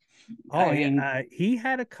podcast. oh I yeah, mean, he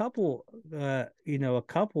had a couple, a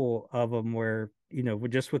couple of them where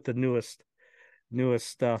just with the newest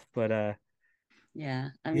stuff. But yeah.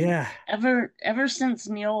 I mean, yeah, ever since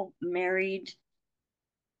Neil married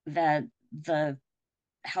that the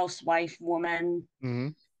housewife woman,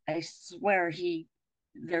 mhm. I swear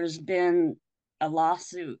there's been a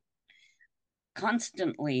lawsuit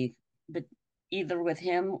constantly, but either with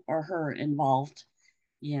him or her involved.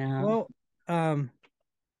 Yeah. Well, um,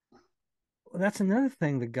 that's another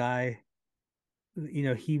thing. The guy,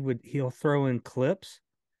 he'll throw in clips,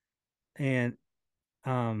 and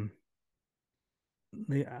um,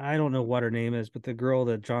 I don't know what her name is, but the girl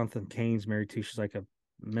that Jonathan Cain's married to, she's like a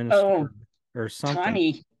minister Oh, or something,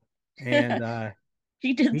 Tawny. and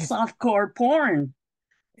He did he's softcore porn.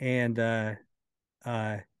 and uh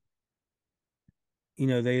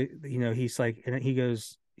he's like, and he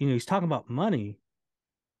goes, he's talking about money,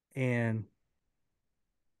 and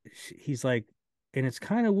he's like, and it's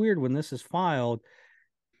kind of weird when this is filed,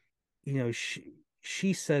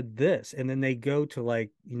 she said this, and then they go to like,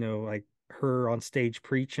 like her on stage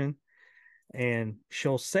preaching, and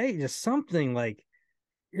she'll say just something like,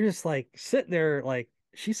 you're just like sitting there like,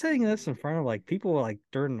 she's saying this in front of like people like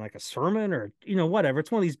during like a sermon or whatever.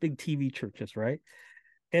 It's one of these big TV churches, right?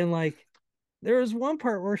 And like there was one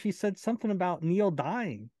part where she said something about Neil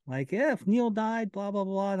dying. Like, yeah, if Neil died, blah blah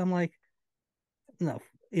blah. And I'm like, no,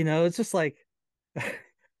 it's just like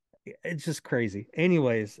it's just crazy.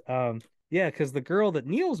 Anyways, yeah, because the girl that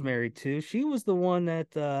Neil's married to, she was the one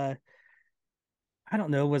that I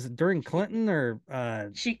don't know, was it during She Clinton or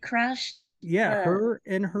she crashed yeah, the her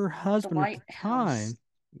and her the husband at the White House. time,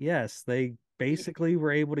 yes, they basically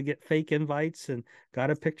were able to get fake invites and got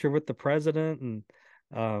a picture with the president,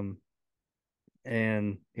 um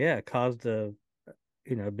and yeah, it caused a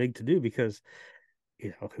big to do because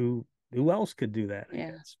who else could do that, I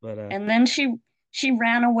Yeah. guess. But And then she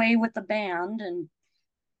ran away with the band and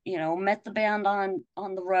met the band on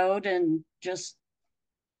the road and just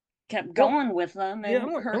kept well, going with them, yeah,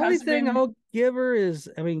 and the her only thing husband. I'll give her is,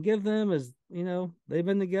 I mean, give them is, they've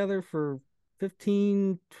been together for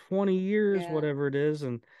 15, 20 years, Yeah. whatever it is,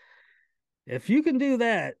 and if you can do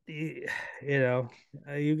that, you know,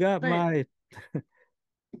 you got but my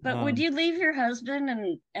but would um you leave your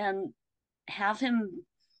husband and have him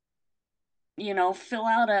fill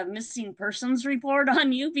out a missing persons report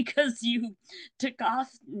on you because you took off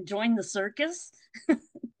and joined the circus?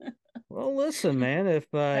 well, listen, man, if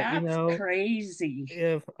That's crazy.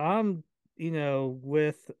 if I'm,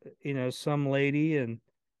 with, some lady, and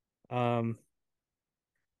um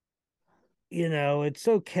it's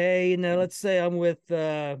okay, let's say I'm with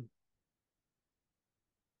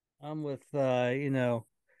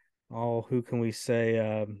oh, who can we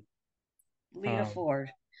say, Lita um Ford.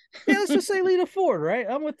 yeah, let's just say Lita Ford, right?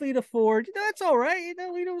 I'm with Lita Ford. It's all right.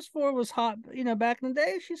 Lita Ford was hot, back in the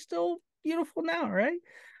day. She's still beautiful now, right?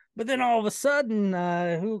 But then all of a sudden,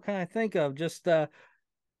 who can I think of? Just uh,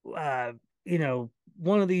 one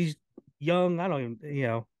of these young, I don't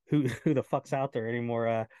even, who the fuck's out there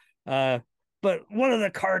anymore. Uh, but one of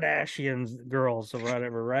the Kardashians girls or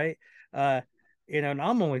whatever, right? Uh, and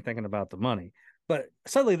I'm only thinking about the money. But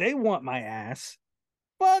suddenly they want my ass.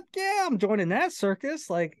 Fuck yeah, I'm joining that circus.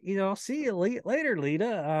 Like, I'll see you later,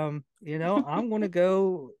 Lita. I'm gonna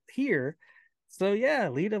go here. So yeah,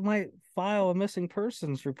 Lita might file a missing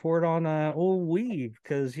persons report on old Weave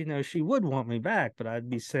because she would want me back, but I'd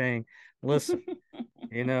be saying, listen,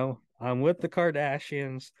 I'm with the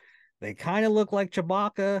Kardashians. They kind of look like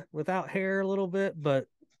Chewbacca without hair a little bit, but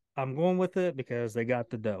I'm going with it because they got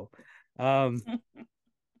the dough. Um,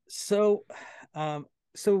 so, um,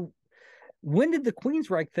 so when did the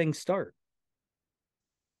Queensryche thing start?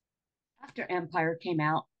 After Empire came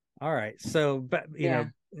out. All right, so but Yeah.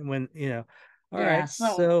 when all Yeah. right, So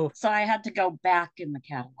so so I had to go back in the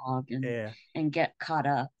catalog yeah, and get caught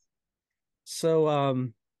up. so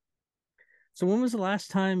so when was the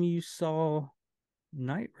last time you saw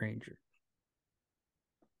Night Ranger?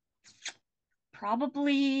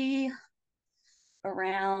 Probably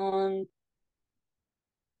around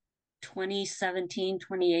 2017,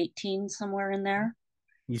 2018, somewhere in there.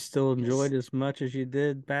 You still enjoyed Because as much as you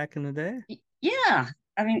did back in the day? yeah,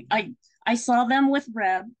 I mean, I saw them with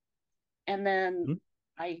Reb, and then Hmm?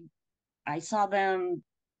 I I saw them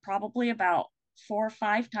probably about 4 or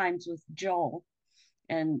 5 times with Joel.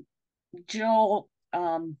 And Joel,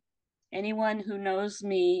 anyone who knows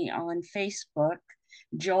me on Facebook,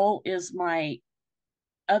 Joel is my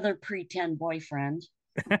other pretend boyfriend.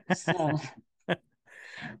 So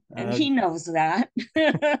And Uh, he knows that.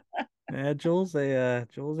 yeah, Joel's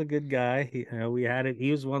a good guy. We had it.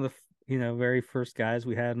 He was one of the very first guys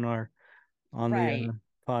we had in our on the Right.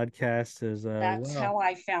 podcast as That's well. how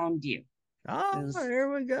I found you, Oh, is there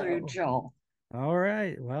we through go. Joel. All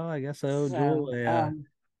right. Well, I guess I owe Joel So,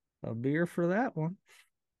 a beer for that one.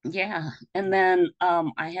 yeah. And then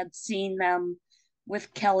I had seen them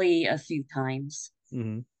with Kelly a few times,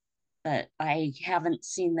 Hmm. but I haven't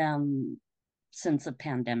seen them since the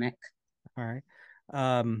pandemic. All right.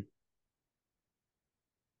 Um,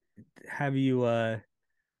 have you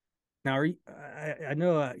now are you, I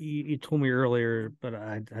know you told me earlier, but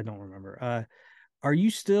I don't remember. Are you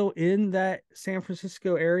still in that San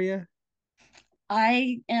Francisco area?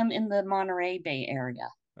 I am in the Monterey Bay area,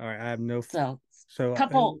 All right, I have no so so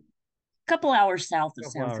couple hours south a of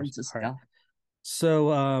couple San hours. All right. Francisco.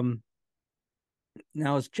 So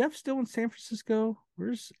now is Jeff still in San Francisco?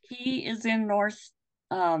 Where's He is in North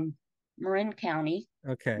um, Marin County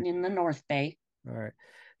okay. in the North Bay. All right.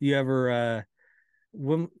 You ever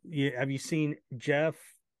have you seen Jeff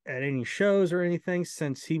at any shows or anything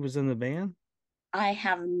since he was in the band? I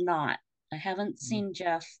have not. I haven't seen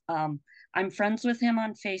Jeff. I'm friends with him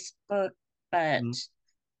on Facebook, but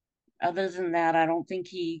Mm-hmm. other than that, I don't think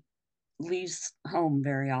he leaves home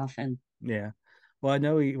very often. Yeah. Well, I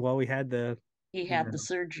know we had the He you had know the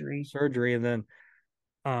surgery. surgery and then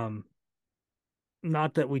um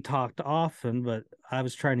not that we talked often, but I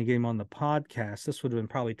was trying to get him on the podcast. This would have been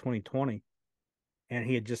probably 2020, and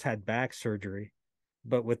he had just had back surgery.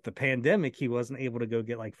 But with the pandemic, he wasn't able to go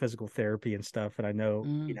get like physical therapy and stuff. And I know,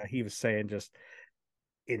 Mm, he was saying just,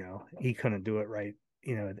 he couldn't do it right,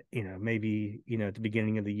 maybe, at the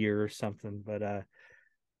beginning of the year or something. But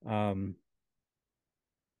um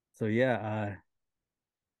so yeah,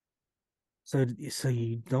 so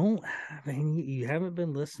you don't have you haven't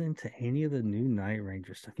been listening to any of the new Night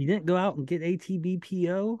Ranger stuff. You didn't go out and get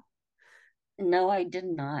ATBPO? no, I did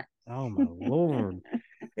not. Oh my lord.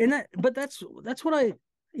 And but that's what I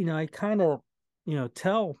kind of,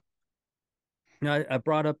 tell, I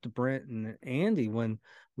brought up to Brent and Andy when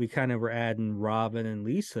we kind of were adding Robin and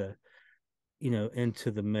Lisa,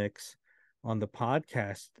 into the mix on the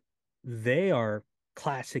podcast. They are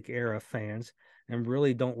classic era fans and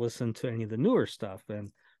really don't listen to any of the newer stuff.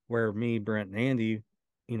 And where me, Brent, and Andy,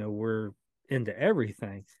 we're into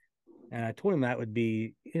everything. And I told him that would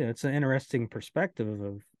be, it's an interesting perspective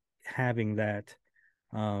of having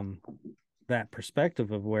um, that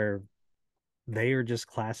perspective of where they are just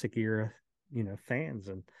classic era, fans.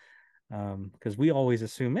 And because we always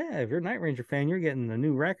assume, if you're a Night Ranger fan, you're getting the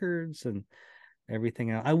new records and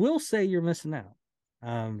everything else. I will say you're missing out.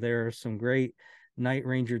 There are some great Night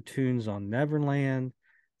Ranger tunes on Neverland,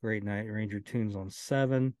 great Night Ranger tunes on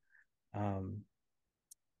Seven,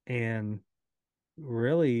 and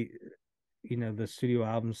really, the studio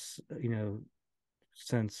albums,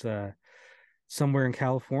 since Somewhere in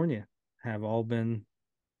California have all been,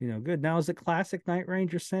 good. Now, is it classic Night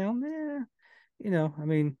Ranger sound? Yeah, I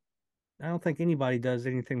mean, I don't think anybody does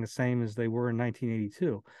anything the same as they were in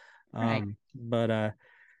 1982. Right. But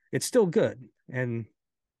it's still good. And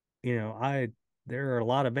I there are a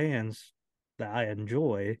lot of bands that I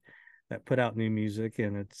enjoy that put out new music,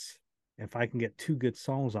 and it's if I can get two good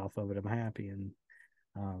songs off of it, I'm happy. And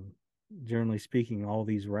um, generally speaking, all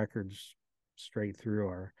these records straight through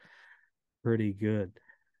are pretty good.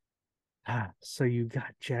 So you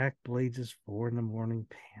got Jack Blades' 4 in the Morning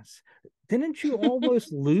pants. Didn't you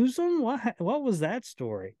almost lose them? What was that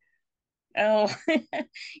story? Oh,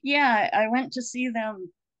 yeah. I went to see them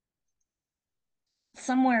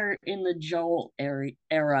somewhere in the Joel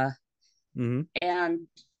era, Mm-hmm. and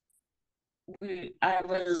I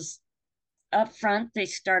was up front. They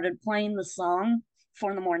started playing the song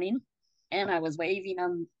 4 in the Morning, and I was waving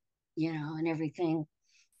them, and everything.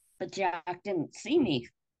 But Jack didn't see me,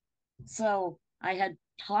 so I had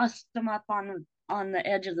tossed them up on the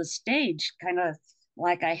edge of the stage, kind of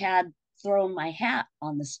like I had thrown my hat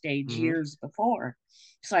on the stage Mm-hmm. years before.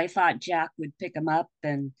 So I thought Jack would pick them up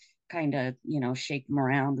and kind of, shake them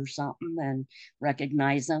around or something and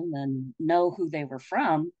recognize them and know who they were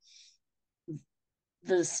from.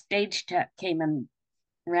 The stage tech came and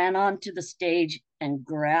ran onto the stage and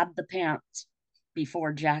grabbed the pants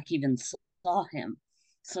before Jack even saw him.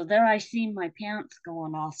 So there I seen my pants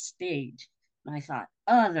going off stage. And I thought,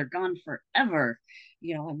 oh, they're gone forever.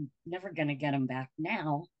 I'm never going to get them back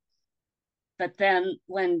now. But then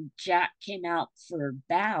when Jack came out for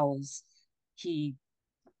bows, he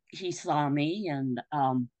he saw me, and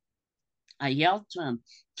I yelled to him,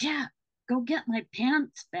 Jack, go get my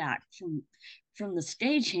pants back from the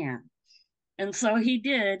stagehand. And so he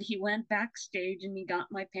did. He went backstage and he got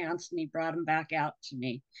my pants and he brought them back out to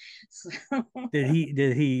me. So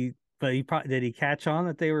But he probably did he catch on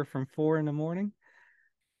that they were from 4 in the morning?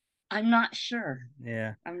 I'm not sure.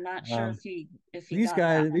 Yeah. I'm not sure Um, if he these got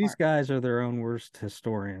that guys, these part. guys are their own worst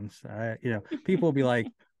historians. People will be like,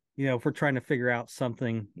 if we're trying to figure out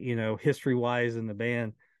something, history wise in the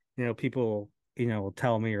band, people, will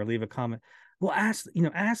tell me or leave a comment. Well,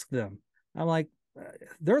 ask them. I'm like,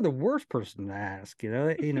 they're the worst person to ask.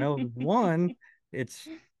 One, it's,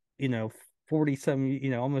 you know, 40 some,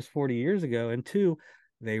 almost 40 years ago, and two,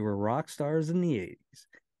 they were rock stars in the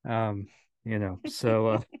 80s. Um,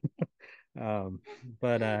 so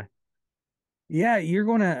but yeah, you're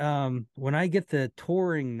gonna when I get the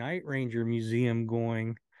touring Night Ranger museum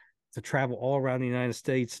going to travel all around the United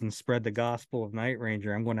States and spread the gospel of Night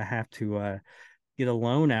Ranger, I'm gonna have to get a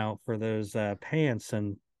loan out for those pants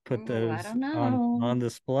and put Oh, I those don't on know.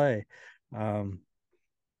 display. Um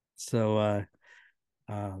so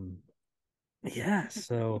um yeah,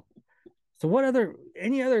 so what other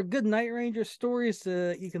any other good Night Ranger stories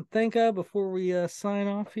you can think of before we sign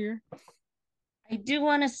off here? I do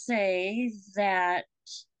want to say that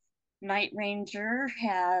Night Ranger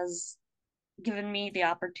has given me the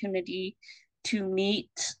opportunity to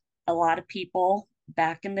meet a lot of people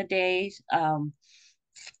back in the day.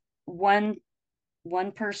 One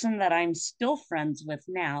one person that I'm still friends with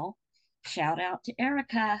now, shout out to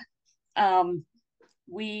Erica. Um,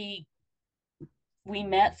 we we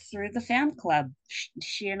met through the fan club.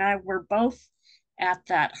 She and I were both at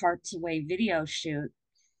that Hearts Away video shoot,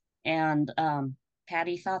 and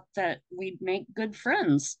Patty thought that we'd make good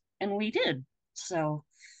friends, and we did. So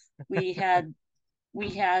we had we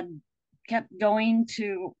had kept going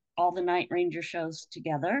to all the Night Ranger shows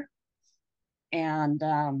together, and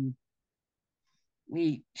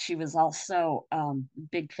we she was also a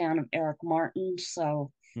big fan of Eric Martin,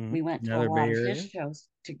 so we went to a Another lot Bay of his Area? shows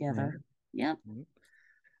Yeah. together. Yep.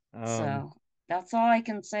 Um, So that's all I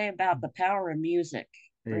can say about the power of music.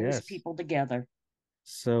 Brings yes. people together.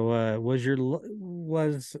 So, was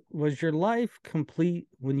your life complete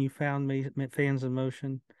when you found Fans in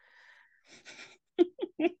Motion,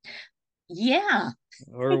 Yeah.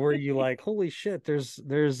 or were you like, holy shit, there's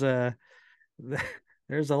a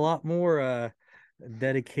lot more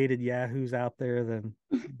dedicated yahoos out there than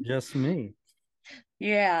just me.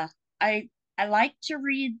 Yeah. I I like to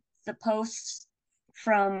read the posts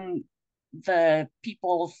from the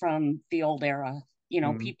people from the old era,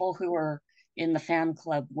 Mhm. people who were in the fan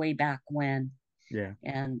club way back when Yeah.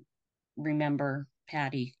 and remember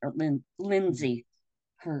Patty or Lindsay.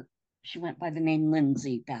 Her She went by the name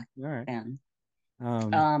Lindsay back All right. then.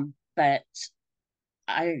 Um, But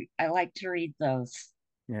I like to read those.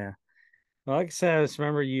 yeah. Well, like I said, I just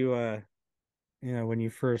remember you when you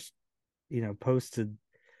first, posted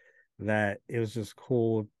that, it was just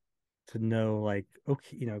cool to know, like,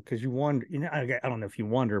 okay, because you wonder, I don't know if you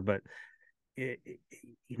wonder, but it,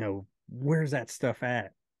 where's that stuff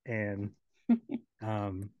at? And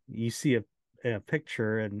you see a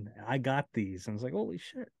picture, and I got these, and I was like, holy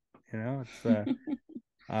shit, it's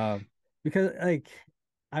um, because, like,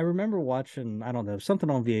 I remember watching, I don't know, something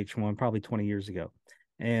on VH1 probably 20 years ago,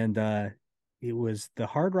 and it was the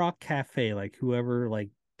Hard Rock Cafe, like whoever like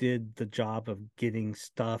did the job of getting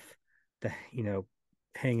stuff to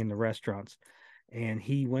hang in the restaurants, and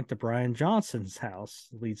he went to Brian Johnson's house,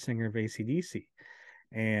 lead singer of AC/DC,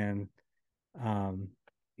 and um,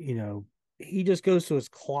 you know, he just goes to his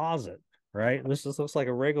closet, right? This just looks like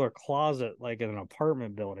a regular closet, like in an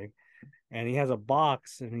apartment building, and he has a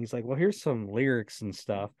box, and he's like, well, here's some lyrics and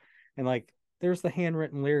stuff, and like there's the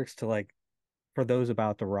handwritten lyrics to, like, for those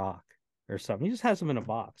about to rock or something. He just has them in a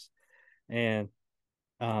box, and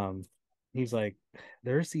um he's like,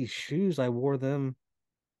 there's these shoes, I wore them,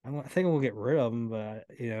 I think we'll get rid of them, but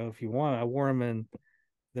if you want, I wore them in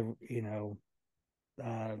the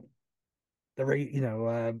uh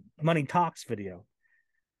Money Talks video.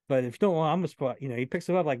 But if you don't want, I'm just put, he picks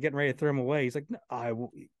them up, like getting ready to throw them away. He's like,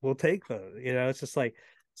 no, will take those. It's just like,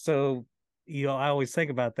 so, I always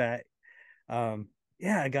think about that.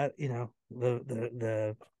 Yeah, I got,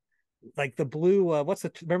 the like the blue,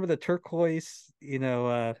 remember the turquoise,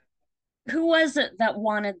 Who was it that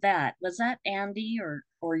wanted that? Was that Andy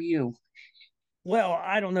or you well,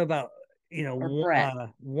 I don't know about, or Brett?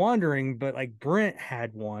 wandering, but like Brent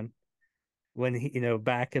had one when he,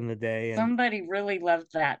 back in the day. And Somebody really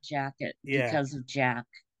loved that jacket yeah, because of Jack.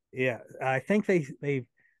 yeah, I think they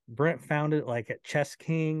Brent found it like at Chess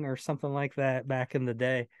King or something like that back in the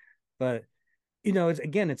day. But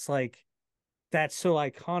it's like that's so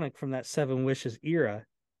iconic from that Seven Wishes era.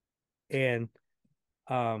 And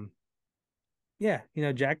um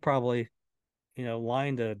Yeah, Jack probably,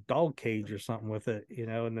 lined a dog cage or something with it,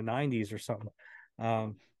 in the 90s or something.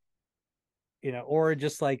 Um, or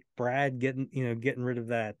just like Brad getting rid of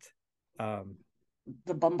that um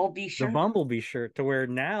The Bumblebee the shirt. Bumblebee shirt, to where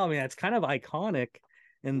now, I mean, it's kind of iconic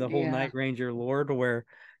in the whole Yeah. Night Ranger lore, to where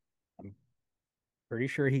I'm pretty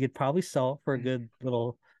sure he could probably sell it for a good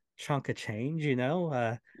little chunk of change,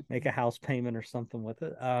 make a house payment or something with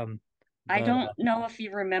it. I But don't know if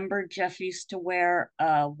you remember, Jeff used to wear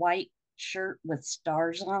a white shirt with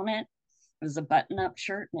stars on it. It was a button-up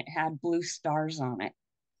shirt and it had blue stars on it.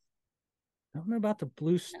 I don't know about the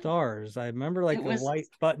blue stars. I remember It like the was white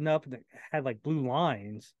button up that had like blue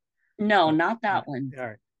lines. no, But not all that one.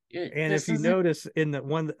 right. And if This you isn't. notice in the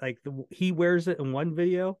one that, like, he wears it in one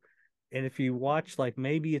video, and if you watch, like,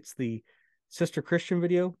 maybe it's the Sister Christian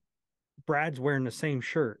video, Brad's wearing the same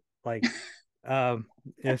shirt. Like,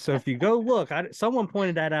 yeah, so if you go look, someone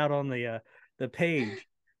pointed that out on the page,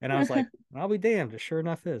 and I was like, I'll be damned, it sure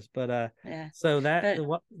enough is. But Yeah, so that but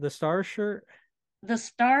what the star shirt, the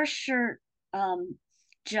star shirt, um,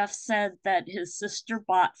 Jeff said that his sister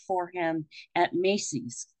bought for him at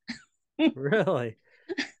Macy's, really?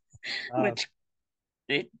 Uh, which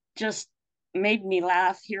it just made me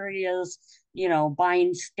laugh. Here he is,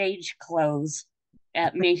 buying stage clothes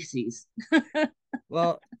at Macy's.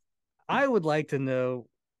 well, I would like to know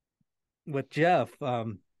with Jeff.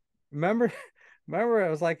 Remember, remember, it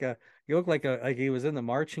was like he looked like he was in the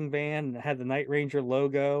marching band and it had the Night Ranger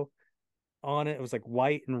logo on it. It was like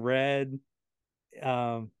white and red.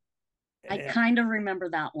 Um, I eh, kind of remember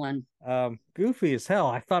that one. Goofy as hell.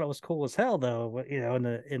 I thought it was cool as hell though. In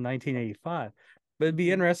 1985, but it'd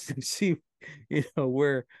be interesting to see,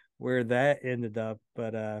 where that ended up.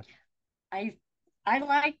 But I I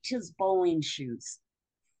liked his bowling shoes.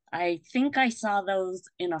 I think I saw those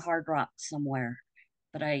in a Hard Rock somewhere,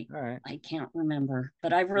 but I all right, I can't remember.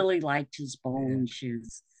 But I really liked his yeah, bowling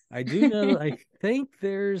shoes. I do know. I think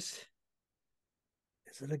there's,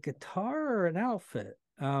 is it a guitar or an outfit?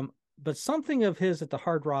 But something of his at the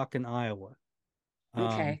Hard Rock in Iowa. Um,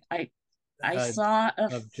 Okay, I uh, saw a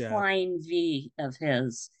of Jeff. flying V of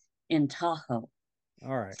his in Tahoe.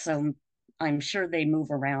 All right. So I'm sure they move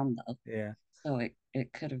around though. Yeah. So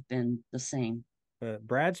it could have been the same. But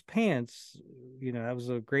Brad's pants, that was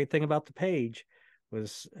a great thing about the page,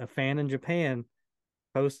 was a fan in Japan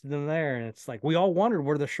posted them there. And it's like, we all wondered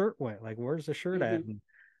where the shirt went. Like, where's the shirt at? Hmm. And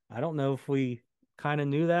I don't know if we kind of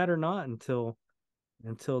knew that or not until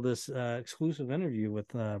this exclusive interview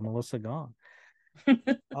with Melissa Gong.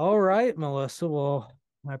 All right, Melissa. Well,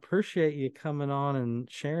 I appreciate you coming on and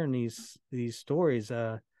sharing these stories.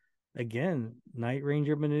 Again, Night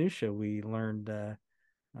Ranger minutia. We learned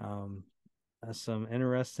um, some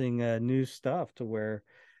interesting new stuff, to where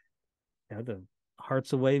the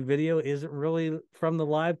Hearts Away video isn't really from the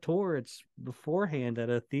live tour; it's beforehand at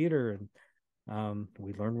a theater, and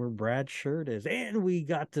we learned where Brad's shirt is, and we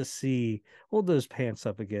got to see. Hold those pants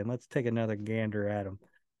up again. Let's take another gander at them.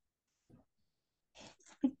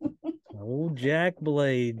 Old Jack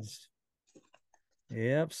Blades.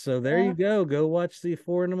 Yep. So there you Yeah. go. Go watch the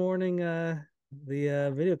 4 in the morning. The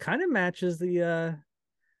video kind of matches the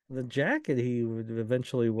jacket he would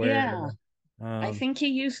eventually wear. Yeah. I Um, think he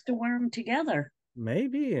used to wear them together.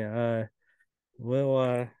 maybe.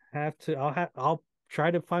 We'll have to. I'll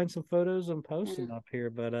try to find some photos and post Yeah. them up here.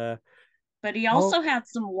 But But he oh also had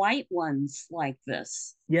some white ones like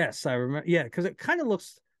this. yes, I remember. Yeah, because it kind of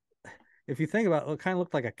looks. If you think about it, it kind of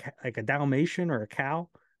looked like a Dalmatian or a cow,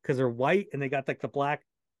 because they're white and they got like the black,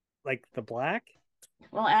 like the black.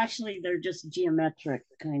 Well, actually, they're just geometric,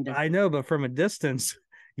 kind of. I know, but from a distance,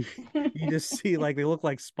 you just see like they look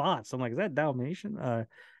like spots. I'm like, is that Dalmatian?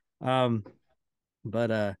 Um,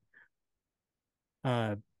 but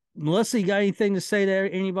uh, Melissa, you got anything to say to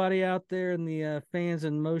anybody out there in the fans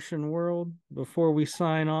in motion world before we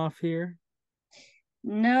sign off here?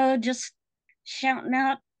 No, just shouting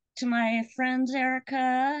out to my friends, Erica,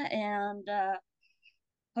 and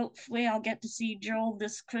hopefully I'll get to see Joel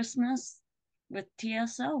this Christmas with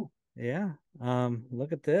TSO. Yeah.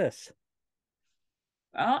 Look at this.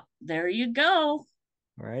 Oh, there you go.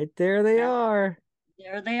 Right there they That, are.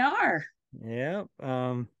 there they are. Yep.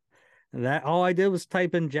 That all I did was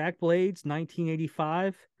type in Jack Blades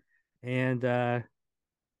 1985, and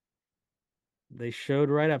they showed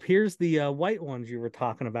right up. Here's the white ones you were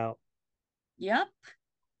talking about. Yep,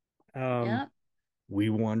 Um, yep. we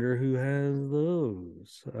wonder who has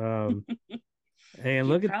those. And He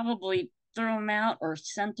look at probably threw them out or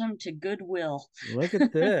sent them to Goodwill.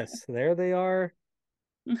 this. There they are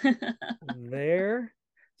there.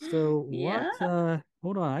 So what Yeah.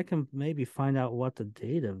 hold on, I can maybe find out what the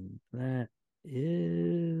date of that.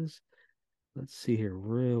 is, let's see here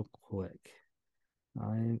real quick.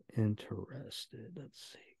 I'm interested.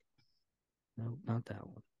 Let's see. No, not that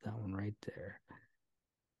one. That one right there.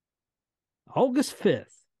 August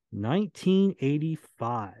 5th,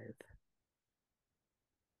 1985.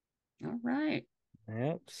 All right.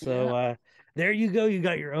 Yep. So there you go. You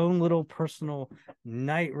got your own little personal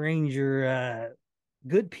Night Ranger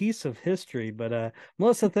good piece of history. But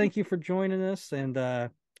Melissa, thank you for joining us, and I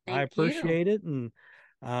Thank you. appreciate it. And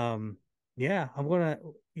yeah,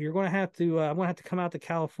 you're gonna have to I'm gonna have to come out to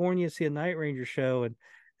California, see a Night Ranger show, and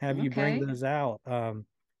have you bring Okay. those out.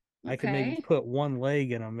 I could maybe Okay. put one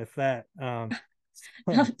leg in them if that.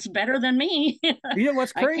 It's better than me. You know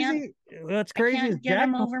what's I can't crazy? What's I crazy is can't get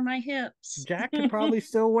them over my hips. Jack could probably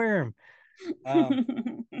still wear them.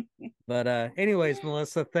 But anyways,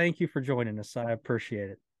 Melissa, thank you for joining us. I appreciate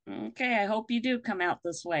it. Okay, I hope you do come out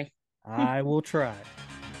this way. I will try.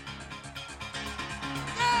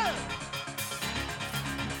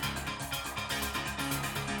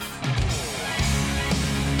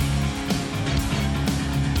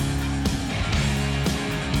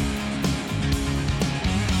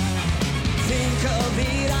 Think of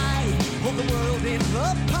it, I hold the world in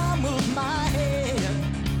the palm of my hand.